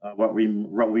what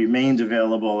remained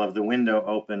available of the window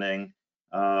opening.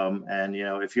 And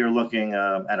if you're looking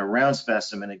at a round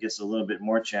specimen, it gets a little bit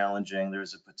more challenging.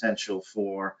 There's a potential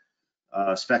for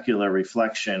specular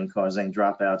reflection causing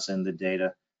dropouts in the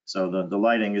data. So the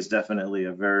lighting is definitely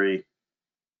a very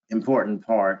important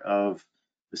part of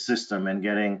the system, and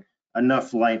getting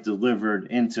enough light delivered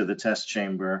into the test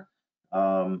chamber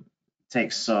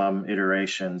takes some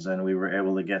iterations, and we were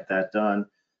able to get that done.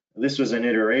 This was an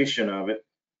iteration of it.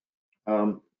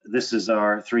 This is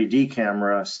our 3D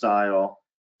camera style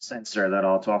sensor that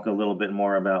I'll talk a little bit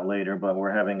more about later, but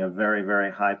we're having a very,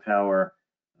 very high power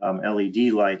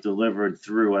LED light delivered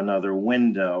through another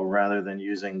window rather than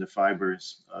using the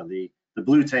fibers. The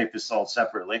blue tape is sold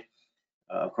separately.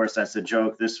 Of course, that's a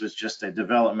joke. This was just a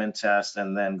development test,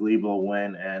 and then Gleeble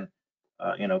went and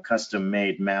custom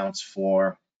made mounts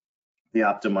for the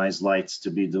optimized lights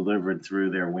to be delivered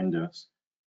through their windows.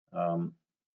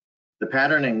 The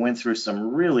patterning went through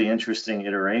some really interesting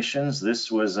iterations. This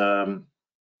is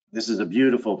a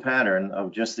beautiful pattern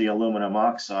of just the aluminum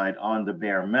oxide on the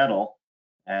bare metal,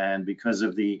 and because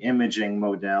of the imaging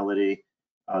modality,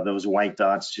 those white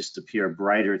dots just appear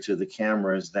brighter to the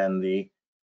cameras than the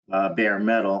bare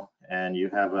metal, and you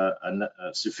have a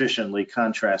sufficiently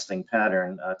contrasting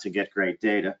pattern to get great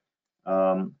data.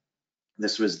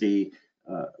 This was the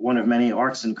one of many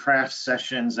arts and crafts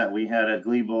sessions that we had at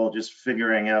Gleeble, just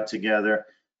figuring out together,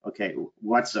 okay,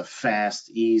 what's a fast,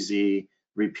 easy,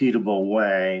 repeatable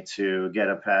way to get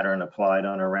a pattern applied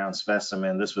on a round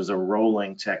specimen. This was a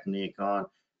rolling technique on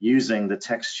using the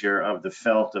texture of the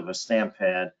felt of a stamp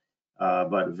pad,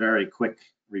 but very quick,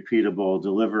 repeatable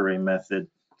delivery method.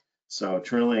 So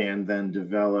Trilion then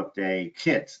developed a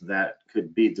kit that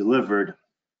could be delivered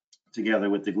together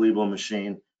with the Gleeble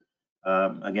machine.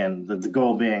 Again, the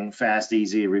goal being fast,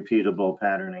 easy, repeatable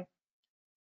patterning.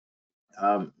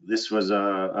 This was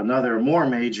another more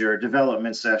major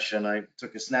development session. I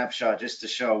took a snapshot just to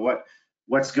show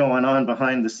what's going on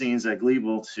behind the scenes at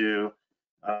Gleeble to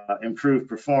improve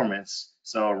performance.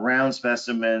 So round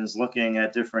specimens, looking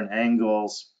at different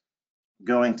angles,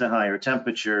 going to higher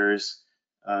temperatures,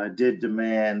 did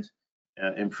demand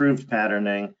improved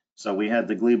patterning. So we had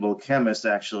the Gleeble chemist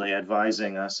actually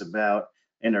advising us about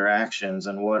interactions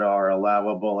and what are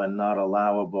allowable and not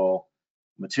allowable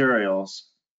materials.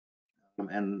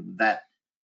 And that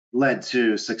led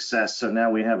to success. So now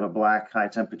we have a black high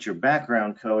temperature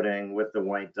background coating with the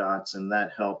white dots, and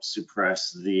that helps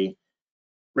suppress the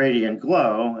radiant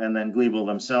glow. And then Gleeble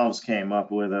themselves came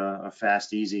up with a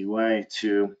fast, easy way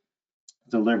to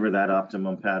deliver that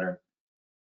optimum pattern.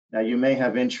 Now you may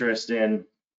have interest in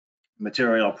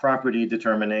material property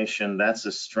determination. That's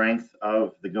a strength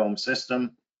of the GOM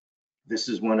system. This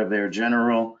is one of their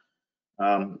general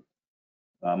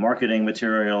marketing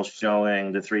materials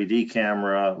showing the 3D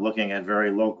camera looking at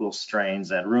very local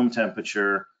strains at room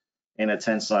temperature in a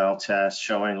tensile test,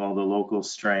 showing all the local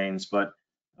strains. But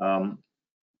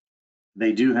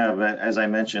they do have, as I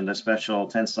mentioned, a special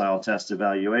tensile test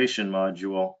evaluation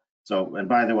module. So, and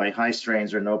by the way, high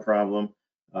strains are no problem.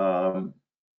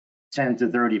 10 to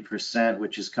 30%,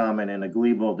 which is common in a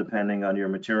Gleeble, depending on your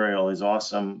material, is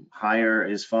awesome. Higher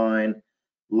is fine.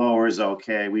 Lower is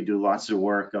okay. We do lots of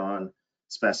work on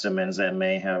specimens that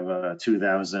may have a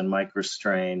 2000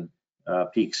 microstrain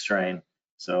peak strain.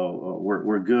 So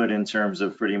we're good in terms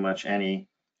of pretty much any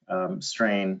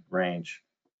strain range.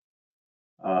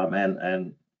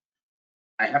 And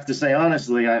I have to say,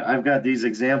 honestly, I've got these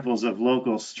examples of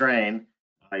local strain.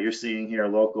 You're seeing here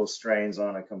local strains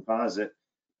on a composite.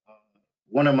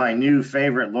 One of my new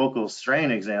favorite local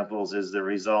strain examples is the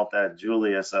result that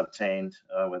Julius obtained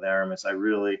with Aramis. I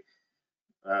really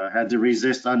had to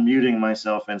resist unmuting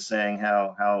myself and saying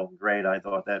how great I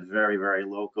thought that very, very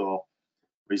local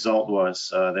result was.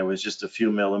 There was just a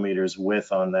few millimeters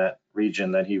width on that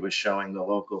region that he was showing the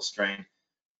local strain.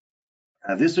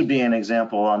 This would be an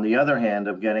example, on the other hand,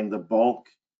 of getting the bulk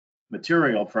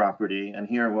material property. And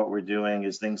here what we're doing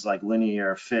is things like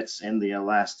linear fits in the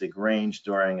elastic range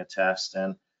during a test.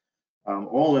 And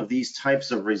all of these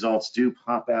types of results do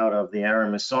pop out of the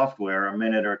Aramis software a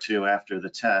minute or two after the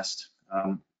test.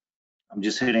 I'm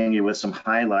just hitting you with some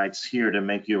highlights here to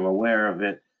make you aware of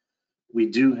it. We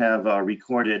do have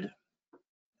recorded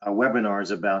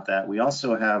webinars about that. We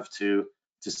also have to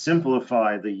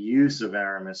simplify the use of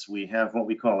Aramis. We have what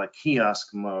we call a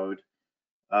kiosk mode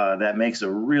that makes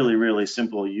a really, really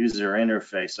simple user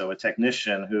interface. So a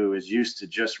technician who is used to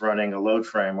just running a load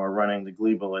frame or running the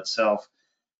Gleeble itself,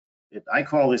 I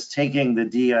call this taking the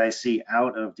DIC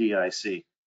out of DIC.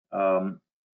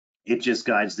 It just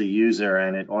guides the user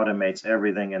and it automates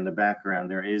everything in the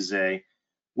background. There is a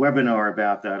webinar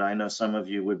about that. I know some of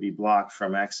you would be blocked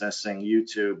from accessing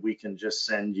YouTube. We can just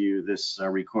send you this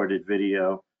recorded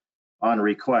video on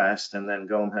request, and then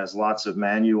GOM has lots of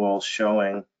manuals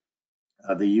showing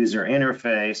the user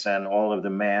interface and all of the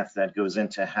math that goes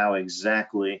into how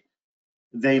exactly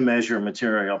they measure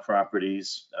material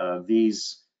properties.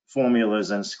 These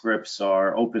formulas and scripts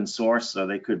are open source, so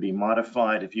they could be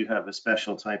modified. If you have a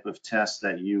special type of test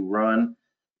that you run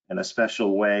and a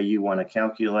special way you want to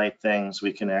calculate things,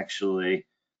 we can actually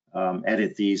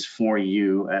edit these for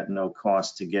you at no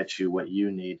cost to get you what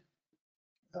you need.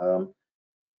 I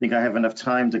think I have enough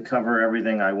time to cover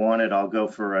everything I wanted. I'll go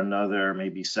for another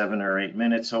maybe 7 or 8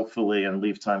 minutes, hopefully, and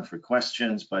leave time for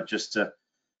questions. But just to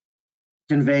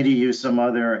convey to you some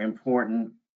other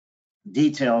important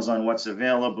details on what's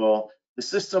available, the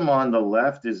system on the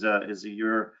left is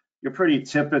your pretty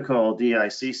typical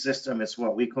DIC system. It's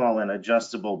what we call an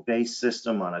adjustable base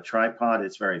system on a tripod.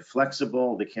 It's very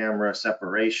flexible. The camera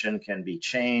separation can be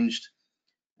changed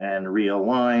and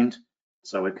realigned,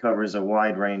 so it covers a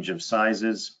wide range of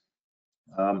sizes.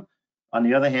 On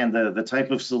the other hand, the type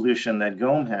of solution that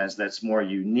GOM has that's more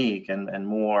unique and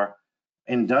more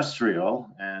industrial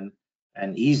and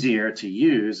easier to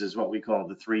use is what we call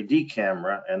the 3D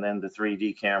camera, and then the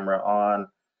 3D camera on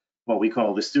what we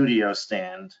call the studio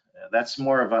stand. That's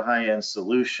more of a high-end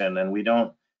solution, and we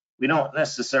don't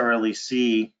necessarily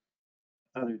see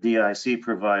other DIC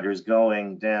providers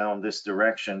going down this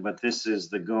direction, but this is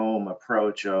the GOM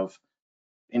approach of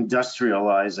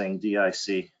industrializing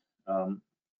DIC.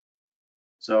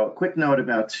 So a quick note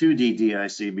about 2D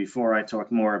DIC before I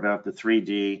talk more about the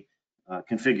 3D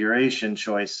configuration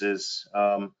choices.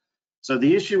 So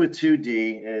the issue with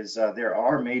 2D is there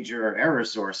are major error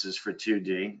sources for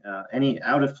 2D. Any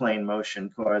out-of-plane motion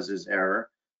causes error.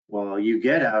 Well, you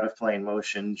get out-of-plane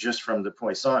motion just from the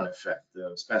Poisson effect.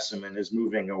 The specimen is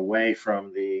moving away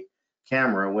from the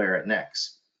camera where it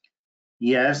necks.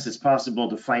 Yes, it's possible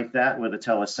to fight that with a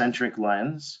telecentric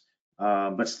lens,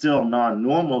 but still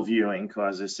non-normal viewing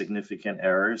causes significant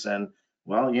errors. And,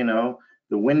 well, you know,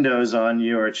 the windows on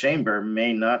your chamber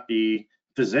may not be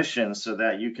positioned so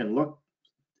that you can look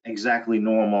exactly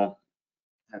normal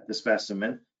at the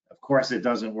specimen. Of course, it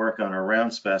doesn't work on a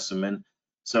round specimen.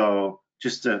 So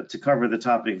just to cover the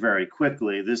topic very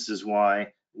quickly, this is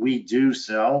why we do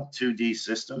sell 2D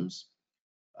systems.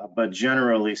 But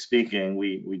generally speaking,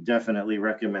 we definitely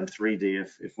recommend 3D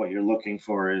if what you're looking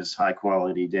for is high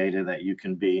quality data that you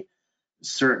can be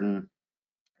certain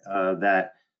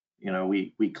that, you know,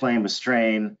 we claim a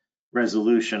strain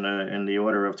resolution in the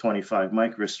order of 25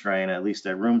 microstrain, at least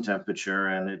at room temperature,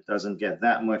 and it doesn't get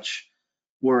that much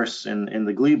worse in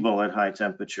the Gleeble at high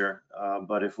temperature.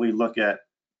 But if we look at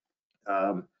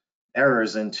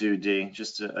errors in 2D,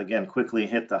 just to again quickly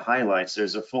hit the highlights,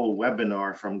 there's a full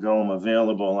webinar from GOM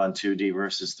available on 2D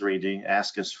versus 3D.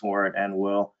 Ask us for it and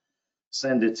we'll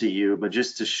send it to you. But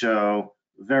just to show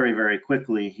very, very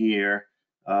quickly here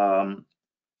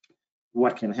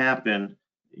what can happen,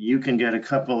 you can get a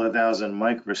couple of thousand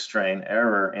microstrain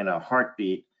error in a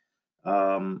heartbeat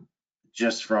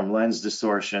just from lens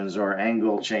distortions or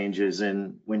angle changes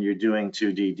when you're doing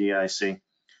 2D DIC.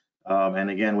 And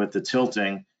again, with the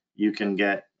tilting, you can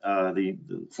get the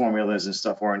formulas and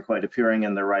stuff aren't quite appearing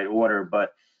in the right order,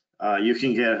 but you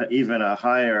can get even a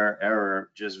higher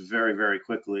error just very, very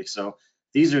quickly. So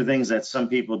these are things that some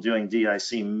people doing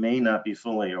DIC may not be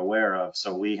fully aware of.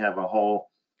 So we have a whole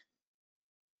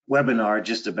webinar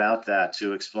just about that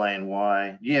to explain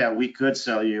why, yeah, we could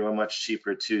sell you a much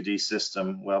cheaper 2D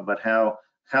system. Well, but how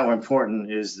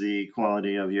important is the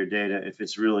quality of your data? If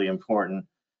it's really important,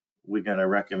 we're going to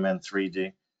recommend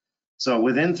 3D. So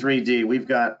within 3D, we've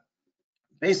got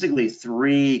basically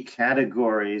 3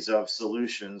 categories of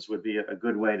solutions would be a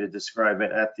good way to describe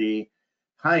it. At the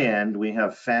high end, we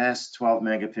have fast 12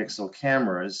 megapixel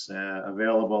cameras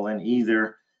available in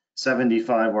either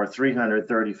 75 or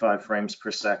 335 frames per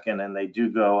second, and they do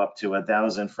go up to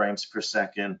 1,000 frames per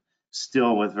second,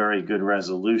 still with very good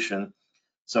resolution.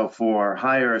 So for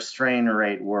higher strain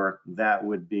rate work, that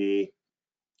would be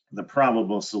the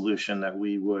probable solution that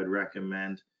we would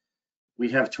recommend.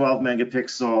 We have 12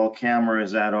 megapixel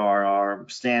cameras that are our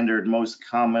standard, most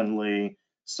commonly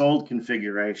sold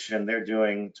configuration. They're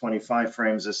doing 25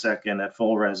 frames a second at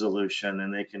full resolution,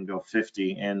 and they can go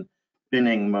 50 in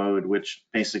binning mode, which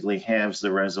basically halves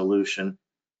the resolution.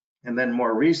 And then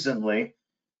more recently,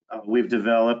 we've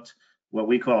developed what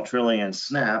we call Trilion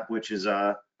Snap, which is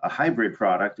a hybrid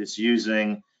product. It's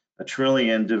using a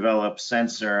Trilion developed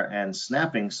sensor and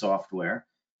snapping software.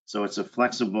 So it's a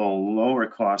flexible, lower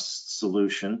cost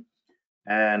solution.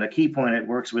 And a key point, it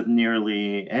works with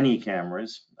nearly any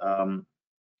cameras.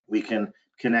 We can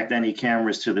connect any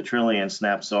cameras to the Trilion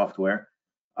Snap software.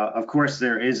 Of course,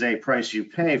 there is a price you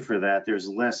pay for that. There's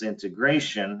less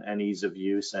integration and ease of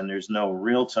use, and there's no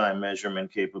real-time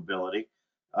measurement capability.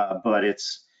 But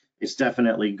it's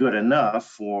definitely good enough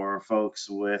for folks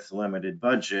with limited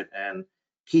budget. And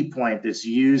key point is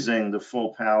using the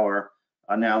full power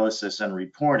analysis and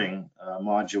reporting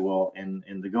module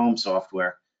in the GOM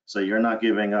software. So you're not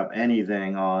giving up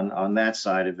anything on that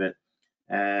side of it.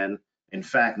 And in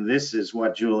fact, this is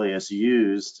what Julius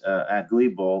used at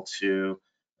Gleeble to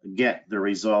get the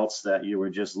results that you were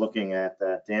just looking at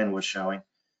that Dan was showing.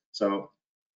 So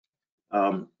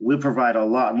we'll provide a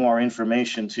lot more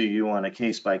information to you on a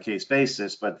case-by-case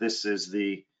basis, but this is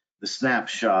the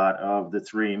snapshot of the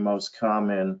 3 most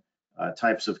common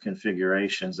types of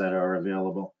configurations that are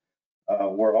available.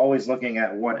 We're always looking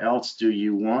at what else do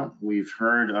you want. We've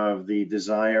heard of the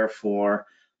desire for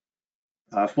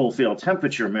full field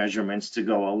temperature measurements to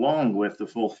go along with the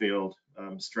full field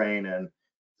strain and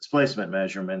displacement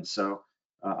measurements. So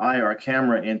IR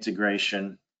camera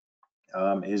integration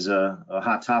is a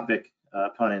hot topic,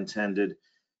 pun intended.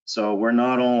 So we're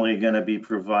not only going to be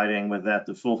providing with that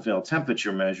the full field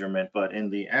temperature measurement, but in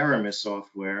the Aramis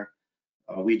software,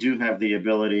 we do have the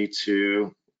ability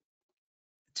to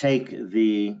take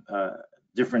the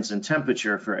difference in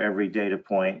temperature for every data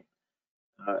point.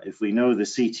 If we know the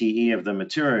CTE of the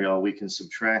material, we can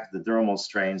subtract the thermal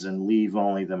strains and leave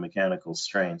only the mechanical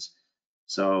strains.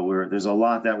 So there's a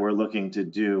lot that we're looking to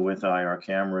do with IR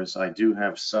cameras. I do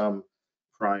have some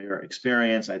prior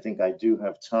experience. I think I do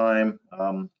have time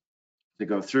to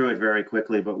go through it very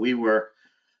quickly, but we were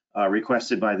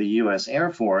requested by the US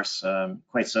Air Force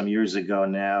quite some years ago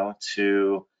now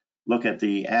to look at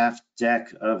the aft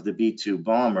deck of the B-2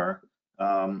 bomber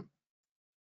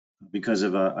because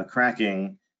of a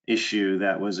cracking issue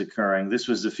that was occurring. This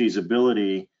was the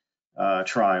feasibility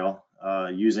trial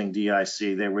using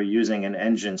DIC. They were using an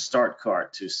engine start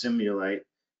cart to simulate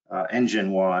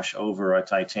engine wash over a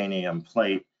titanium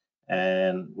plate,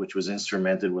 and which was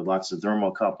instrumented with lots of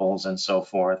thermocouples and so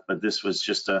forth. But this was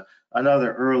just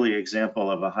another early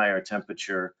example of a higher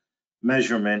temperature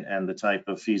measurement and the type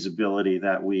of feasibility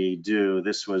that we do.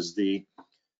 This was a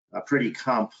pretty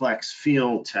complex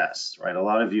field test, right? A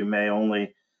lot of you may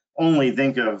only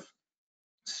think of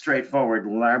straightforward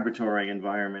laboratory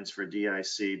environments for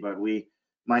DIC, but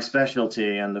my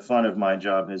specialty and the fun of my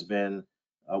job has been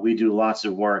we do lots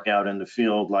of work out in the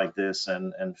field like this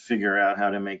and figure out how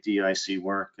to make DIC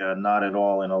work, not at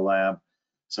all in a lab.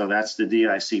 So that's the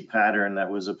DIC pattern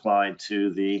that was applied to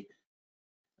the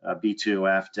B-2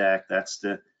 aft deck. That's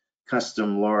the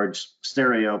custom large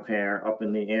stereo pair up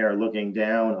in the air looking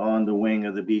down on the wing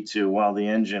of the B-2 while the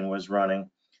engine was running.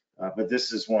 But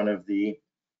this is one of the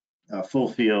full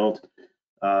field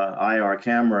IR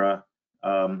camera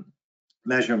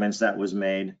measurements that was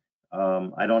made.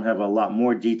 I don't have a lot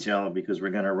more detail because we're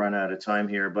going to run out of time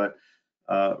here, but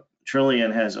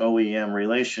Trilion has OEM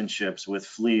relationships with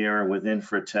FLIR, with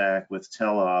Infratech, with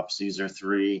Teleops. These are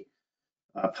 3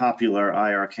 popular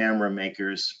IR camera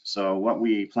makers. So what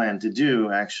we plan to do,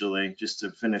 actually, just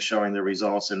to finish showing the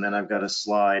results, and then I've got a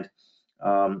slide.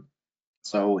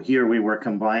 So here we were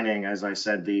combining, as I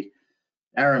said, the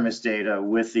Aramis data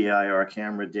with the IR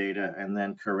camera data and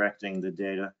then correcting the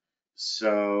data.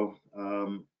 So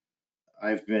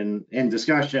I've been in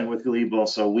discussion with Gleeble,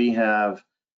 so we have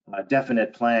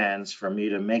definite plans for me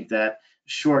to make that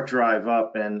short drive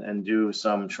up and do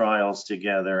some trials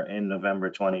together in November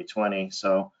 2020.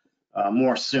 So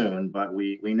more soon, but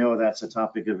we know that's a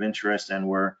topic of interest and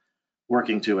we're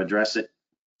working to address it.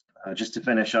 Just to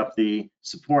finish up, the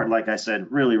support, like I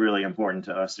said, really, really important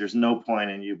to us. There's no point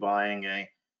in you buying a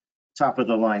top of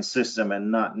the line system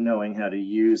and not knowing how to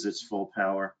use its full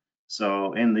power.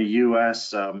 So in the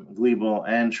US, Gleeble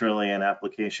and Trilion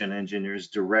application engineers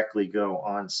directly go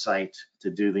on site to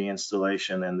do the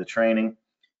installation and the training.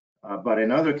 But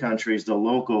in other countries, the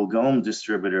local GOM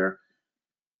distributor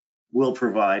will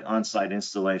provide on-site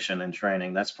installation and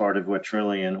training. That's part of what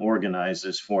Trilion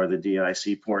organizes for the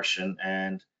DIC portion.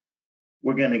 And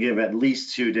we're going to give at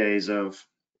least 2 days of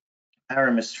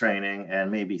Aramis training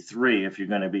and maybe 3 if you're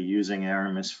going to be using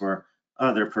Aramis for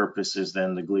other purposes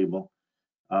than the Gleeble.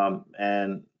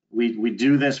 And we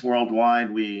do this worldwide.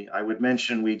 I would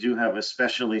mention we do have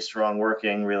especially strong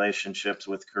working relationships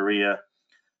with Korea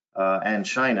and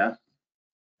China.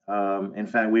 In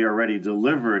fact, we already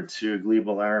delivered 2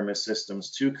 Gleeble Aramis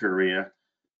systems to Korea.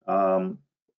 So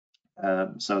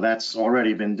that's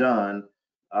already been done.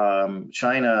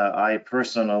 China, I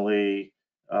personally,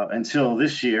 until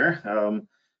this year,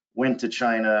 went to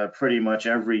China pretty much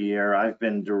every year. I've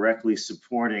been directly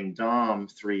supporting Dom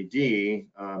 3D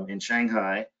in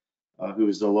Shanghai,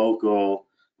 who's the local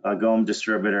GOM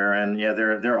distributor. And yeah,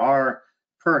 there are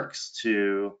perks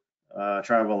to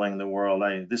traveling the world.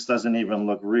 This doesn't even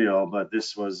look real, but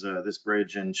this was this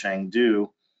bridge in Chengdu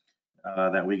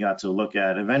that we got to look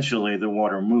at. Eventually, the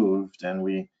water moved, and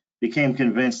we became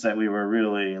convinced that we were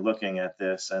really looking at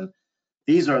this. And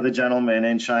these are the gentlemen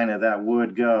in China that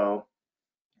would go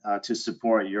to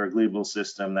support your Gleeble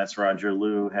system. That's Roger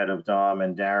Liu, head of DOM,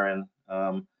 and Darren,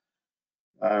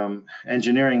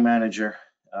 engineering manager.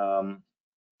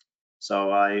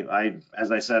 So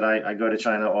as I said, I go to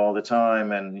China all the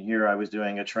time, and here I was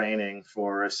doing a training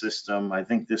for a system. I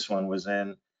think this one was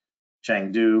in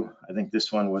Chengdu. I think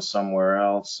this one was somewhere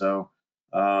else. So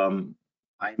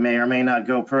I may or may not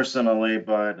go personally,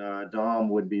 but Dom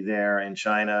would be there in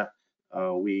China.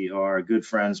 We are good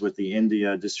friends with the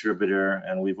India distributor,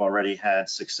 and we've already had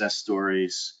success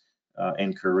stories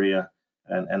in Korea,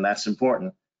 and that's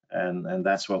important, and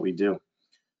that's what we do.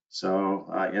 So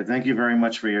yeah, thank you very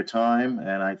much for your time,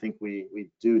 and I think we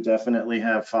do definitely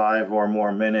have 5 or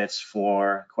more minutes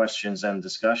for questions and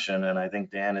discussion, and I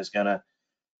think Dan is going to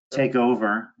take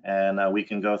over, and we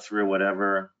can go through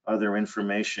whatever other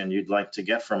information you'd like to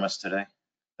get from us today.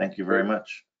 Thank you very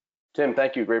much. Tim,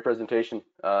 thank you. Great presentation.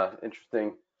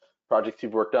 Interesting projects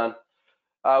you've worked on.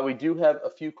 We do have a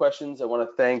few questions. I want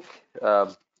to thank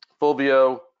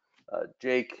Fulvio,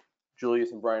 Jake,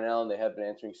 Julius, and Brian Allen. They have been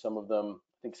answering some of them.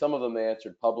 I think some of them they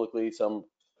answered publicly. Some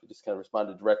just kind of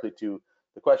responded directly to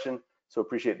the question. So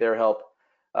appreciate their help.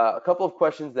 A couple of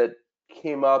questions that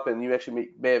came up, and you actually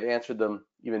may have answered them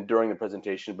even during the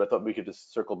presentation, but I thought we could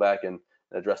just circle back and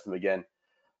address them again.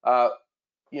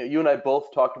 You and I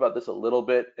both talked about this a little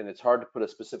bit, and it's hard to put a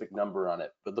specific number on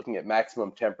it, but looking at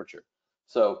maximum temperature.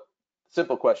 So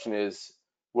simple question is,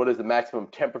 what is the maximum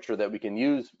temperature that we can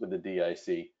use with the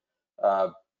DIC?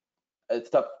 It's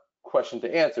a tough question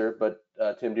to answer, but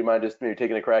Tim, do you mind just maybe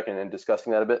taking a crack and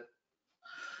discussing that a bit?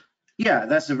 Yeah,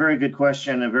 that's a very good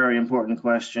question, a very important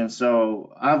question.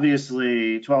 So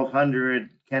obviously 1200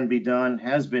 can be done,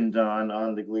 has been done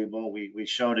on the Gleeble. We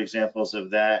showed examples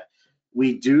of that.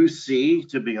 We do see,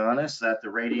 to be honest, that the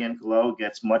radiant glow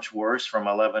gets much worse from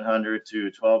 1100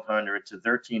 to 1200 to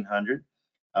 1300.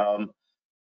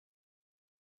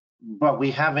 But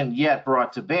we haven't yet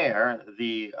brought to bear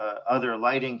the other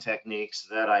lighting techniques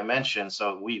that I mentioned.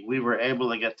 So we were able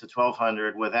to get to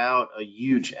 1200 without a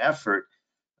huge effort,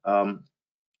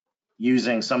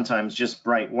 using sometimes just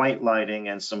bright white lighting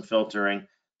and some filtering.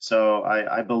 So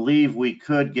I believe we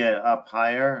could get up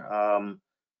higher,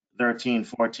 13,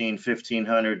 14,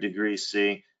 1500 degrees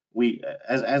C.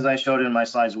 As I showed in my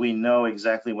slides, we know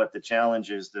exactly what the challenge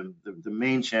is. The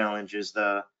main challenge is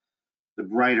the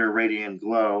brighter radiant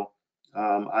glow.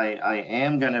 I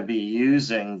am going to be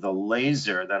using the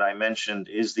laser that I mentioned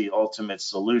is the ultimate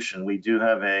solution. We do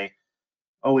have a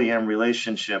OEM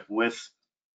relationship with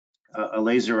a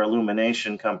laser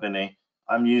illumination company.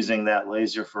 I'm using that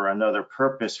laser for another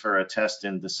purpose for a test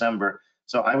in December.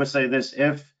 So I would say this,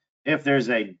 if there's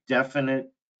a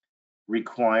definite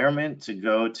requirement to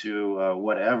go to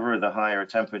whatever the higher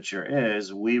temperature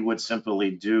is, we would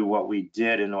simply do what we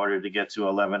did in order to get to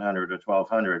 1100 or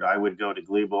 1200. I would go to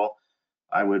Gleeble.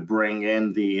 I would bring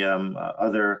in the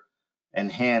other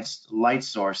enhanced light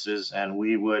sources, and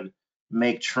we would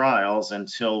make trials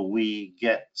until we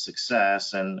get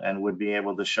success and would be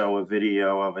able to show a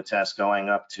video of a test going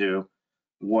up to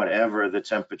whatever the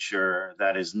temperature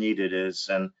that is needed is.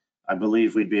 And I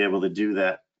believe we'd be able to do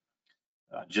that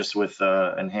just with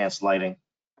enhanced lighting.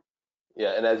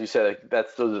 Yeah, and as you said,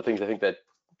 those are the things I think that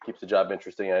keeps the job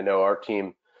interesting. I know our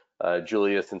team,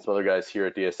 Julius and some other guys here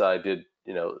at DSI did,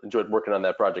 enjoyed working on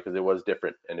that project because it was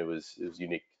different and it was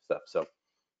unique stuff. So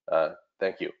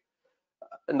thank you.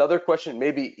 Another question,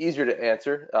 maybe easier to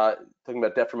answer, talking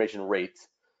about deformation rates.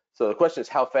 So the question is,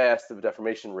 how fast of a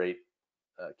deformation rate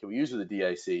can we use with the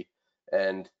DIC?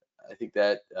 And I think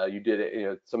that you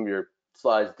did, some of your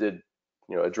slides did,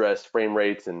 address frame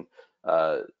rates and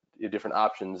different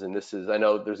options. And this is, I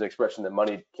know there's an expression that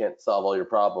money can't solve all your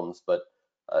problems, but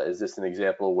is this an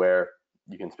example where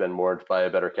you can spend more to buy a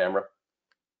better camera?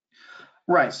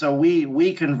 Right, so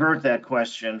we convert that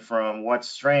question from what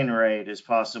strain rate is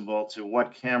possible to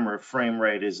what camera frame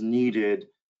rate is needed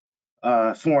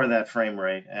for that frame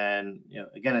rate. And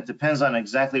again, it depends on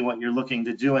exactly what you're looking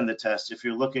to do in the test. If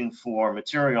you're looking for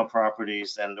material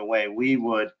properties, then the way we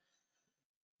would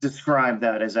describe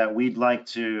that is that we'd like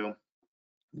to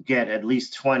get at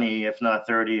least 20, if not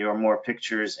 30 or more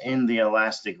pictures in the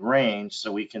elastic range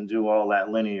so we can do all that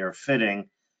linear fitting.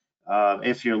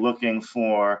 If you're looking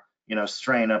for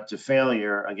strain up to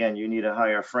failure, again, you need a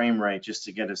higher frame rate just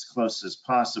to get as close as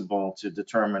possible to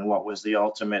determine what was the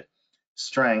ultimate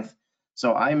strength.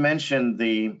 So I mentioned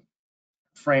the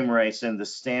frame rates in the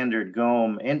standard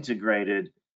GOM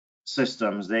integrated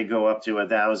systems. They go up to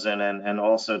 1,000 and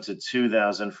also to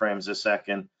 2,000 frames a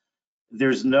second.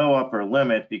 There's no upper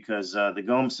limit because the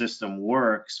GOM system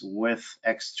works with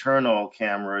external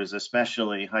cameras,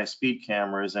 especially high-speed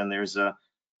cameras, and there's a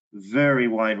very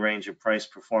wide range of price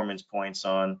performance points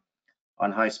on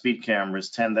high-speed cameras,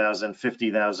 10,000,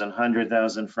 50,000,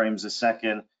 100,000 frames a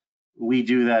second. We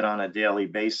do that on a daily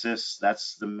basis.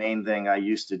 That's the main thing I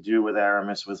used to do with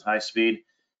Aramis with high speed.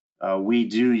 We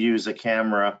do use a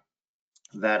camera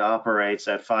that operates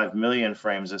at 5 million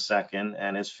frames a second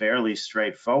and is fairly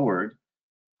straightforward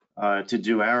to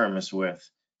do Aramis with.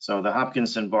 So the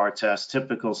Hopkinson bar test,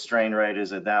 typical strain rate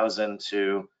is 1,000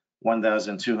 to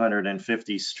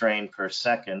 1,250 strain per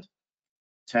second.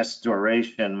 Test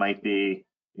duration might be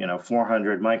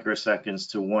 400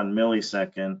 microseconds to 1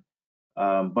 millisecond.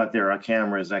 But there are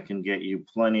cameras that can get you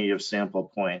plenty of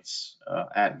sample points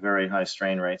at very high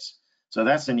strain rates. So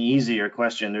that's an easier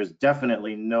question. There's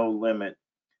definitely no limit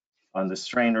on the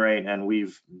strain rate, and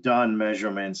we've done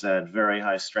measurements at very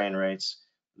high strain rates.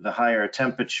 The higher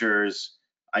temperatures,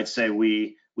 I'd say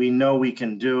we know we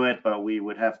can do it, but we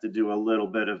would have to do a little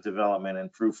bit of development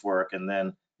and proof work, and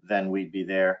then we'd be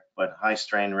there. But high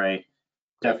strain rate,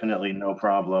 definitely no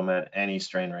problem at any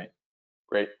strain rate.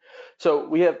 Great. So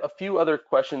we have a few other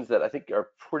questions that I think are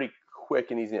pretty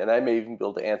quick and easy, and I may even be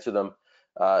able to answer them.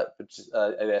 But just,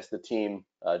 I'd ask the team,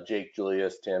 Jake,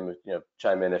 Julius, Tim,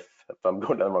 chime in if I'm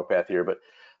going down the wrong path here. But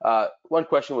one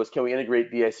question was, can we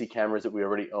integrate DIC cameras that we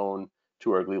already own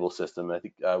to our Gleeble system? I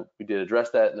think we did address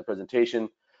that in the presentation.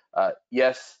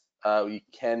 Yes, we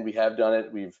can. We have done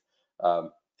it. We've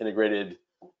integrated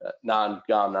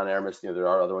non-GOM, non-Aramis. There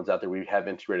are other ones out there. We have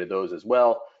integrated those as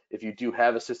well. If you do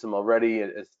have a system already,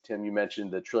 as Tim, you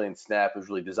mentioned, the Trilion Snap was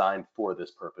really designed for this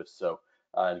purpose. So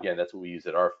again, that's what we use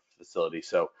at our facility.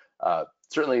 So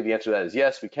certainly the answer to that is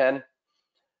yes, we can.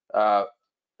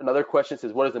 Another question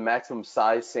says, what is the maximum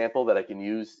size sample that I can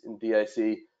use in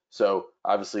DIC? So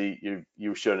obviously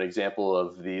you showed an example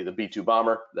of the B-2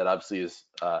 bomber. That obviously is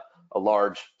a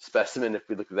large specimen if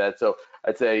we look at that. So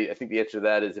I think the answer to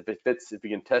that is if it fits, if you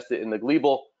can test it in the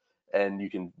Gleeble and you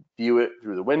can view it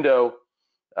through the window,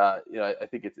 I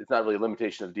think it's not really a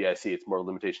limitation of DIC, it's more a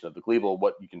limitation of the Gleeble,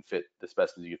 what you can fit, the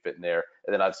specimens you can fit in there,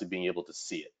 and then obviously being able to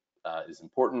see it is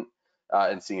important,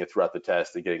 and seeing it throughout the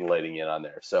test and getting lighting in on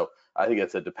there. So I think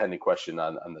that's a dependent question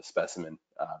on the specimen,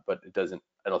 but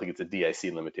I don't think it's a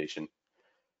DIC limitation.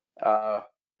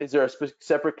 Is there a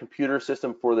separate computer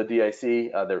system for the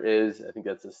DIC? There is. I think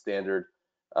that's a standard.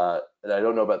 And I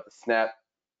don't know about the Snap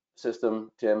system,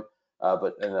 Tim.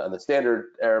 But on the standard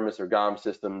Aramis or GOM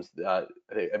systems, I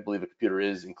believe a computer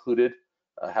is included.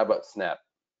 How about Snap?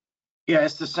 Yeah,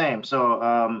 it's the same.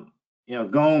 So,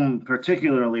 GOM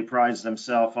particularly prides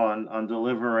themselves on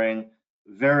delivering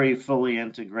very fully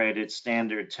integrated,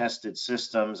 standard tested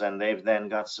systems, and they've then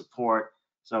got support.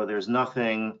 So there's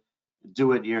nothing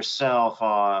do it yourself,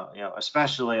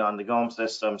 especially on the GOM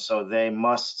system. So they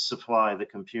must supply the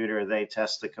computer, they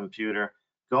test the computer.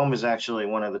 GOM is actually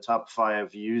one of the top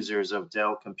 5 users of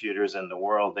Dell computers in the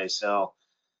world. They sell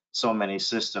so many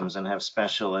systems and have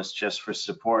specialists just for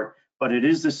support. But it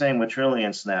is the same with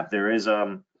Trilion Snap. There is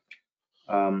a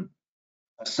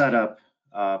setup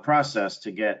process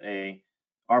to get a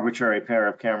arbitrary pair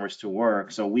of cameras to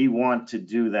work. So we want to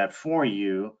do that for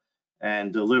you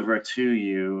and deliver to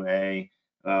you a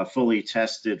fully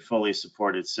tested, fully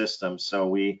supported system. So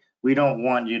we don't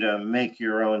want you to make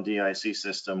your own DIC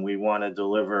system. We want to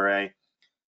deliver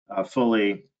a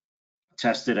fully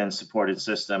tested and supported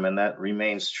system, and that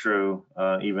remains true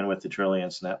even with the Trilion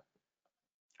SNP.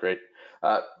 Great.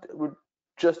 We're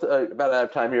just about out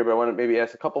of time here, but I want to maybe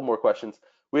ask a couple more questions.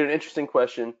 We had an interesting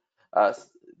question.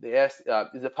 They asked,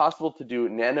 is it possible to do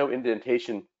nano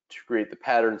indentation to create the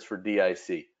patterns for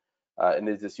DIC? And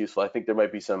is this useful? I think there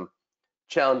might be some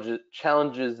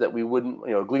challenges that we wouldn't,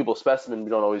 a Gleeble specimen,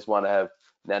 we don't always want to have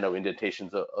nano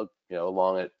indentations,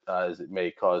 along it, as it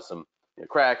may cause some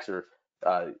cracks or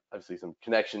obviously some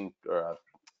connection or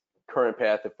current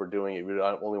path if we're doing it. We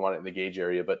don't only want it in the gauge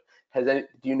area. But do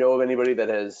you know of anybody that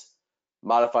has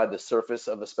modified the surface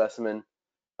of a specimen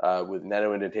with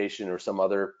nano indentation or some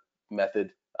other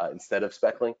method instead of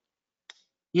speckling?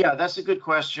 Yeah, that's a good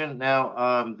question.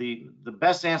 Now, the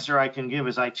best answer I can give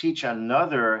is I teach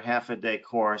another half-a-day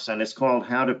course, and it's called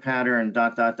How to Pattern ...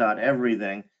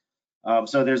 Everything.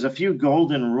 So there's a few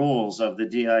golden rules of the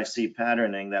DIC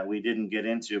patterning that we didn't get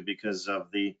into because of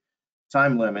the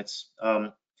time limits.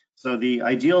 So the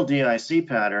ideal DIC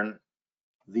pattern,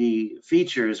 the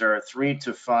features are 3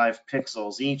 to 5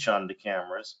 pixels each on the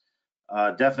cameras.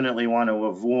 Definitely want to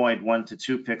avoid 1 to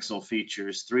 2 pixel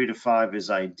features. 3 to 5 is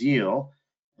ideal.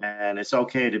 And it's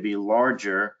okay to be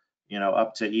larger,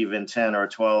 up to even 10 or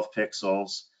 12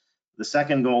 pixels. The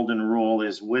second golden rule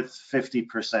is with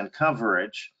 50%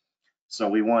 coverage. So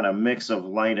we want a mix of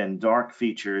light and dark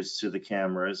features to the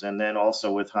cameras, and then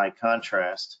also with high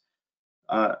contrast.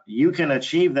 You can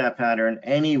achieve that pattern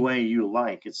any way you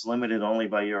like. It's limited only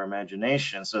by your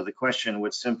imagination. So the question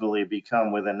would simply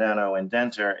become with a nano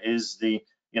indenter is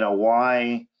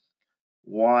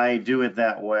why do it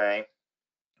that way?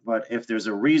 But if there's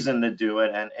a reason to do it,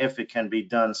 and if it can be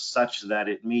done such that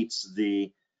it meets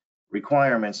the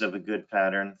requirements of a good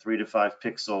pattern, 3 to 5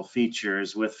 pixel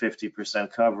features with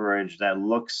 50% coverage that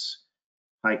looks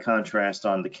high contrast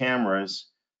on the cameras,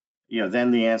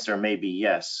 then the answer may be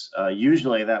yes.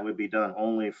 Usually that would be done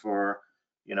only for,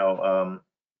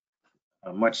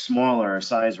 much smaller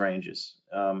size ranges.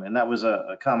 And that was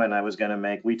a comment I was going to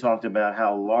make. We talked about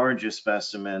how large a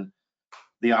specimen.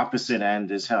 The opposite end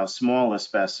is how small a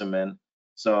specimen.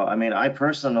 So, I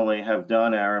personally have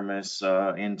done Aramis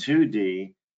in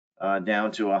 2D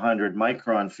down to 100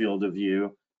 micron field of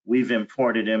view. We've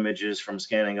imported images from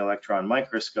scanning electron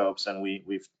microscopes, and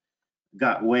we've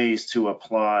got ways to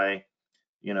apply,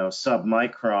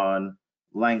 sub-micron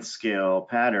length scale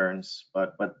patterns.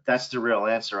 But that's the real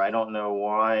answer. I don't know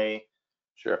why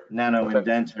nano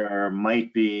indenter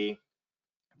might be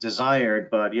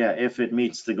desired, but yeah, if it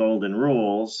meets the golden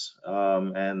rules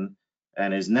and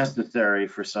is necessary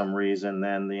for some reason,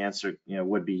 then the answer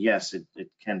would be yes, it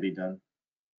can be done.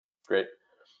 Great.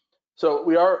 So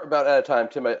we are about out of time,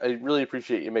 Tim. I really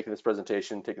appreciate you making this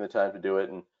presentation, taking the time to do it,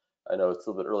 and I know it's a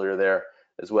little bit earlier there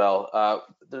as well.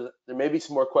 There may be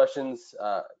some more questions.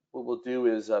 What we'll do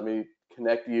is maybe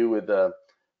connect you with the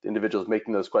individuals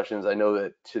making those questions. I know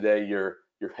that today you're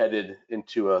headed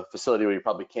into a facility where you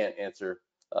probably can't answer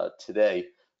today,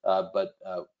 but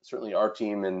certainly our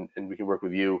team and we can work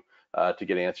with you to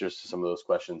get answers to some of those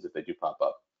questions if they do pop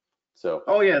up. So.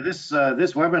 Oh yeah, this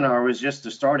webinar was just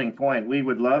a starting point. We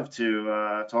would love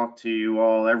to talk to you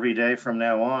all every day from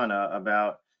now on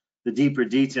about the deeper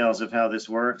details of how this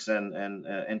works, and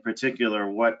in particular,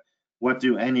 what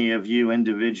do any of you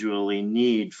individually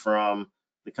need from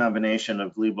the combination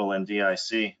of Gleeble and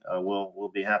DIC.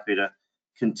 We'll be happy to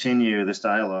continue this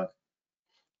dialogue.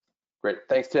 Great,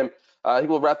 thanks, Tim. I think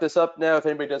we'll wrap this up now. If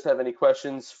anybody does have any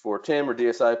questions for Tim or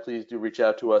DSI, please do reach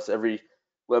out to us. Every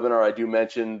webinar I do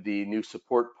mention the new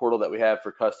support portal that we have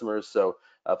for customers, so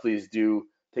please do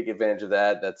take advantage of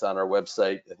that. That's on our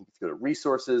website. I think it's go to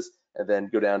resources and then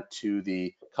go down to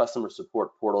the customer support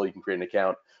portal. You can create an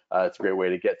account. It's a great way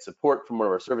to get support from one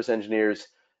of our service engineers.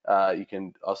 You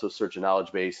can also search a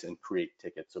knowledge base and create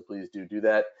tickets. So please do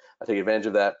that. Take advantage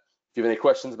of that. If you have any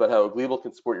questions about how Gleeble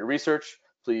can support your research,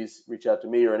 please reach out to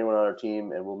me or anyone on our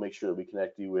team, and we'll make sure that we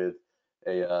connect you with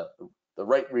the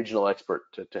right regional expert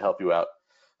to help you out.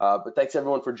 But thanks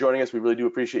everyone for joining us. We really do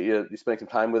appreciate you spending some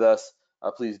time with us.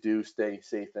 Please do stay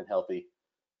safe and healthy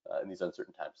in these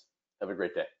uncertain times. Have a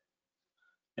great day.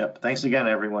 Yep. Thanks again,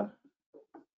 everyone.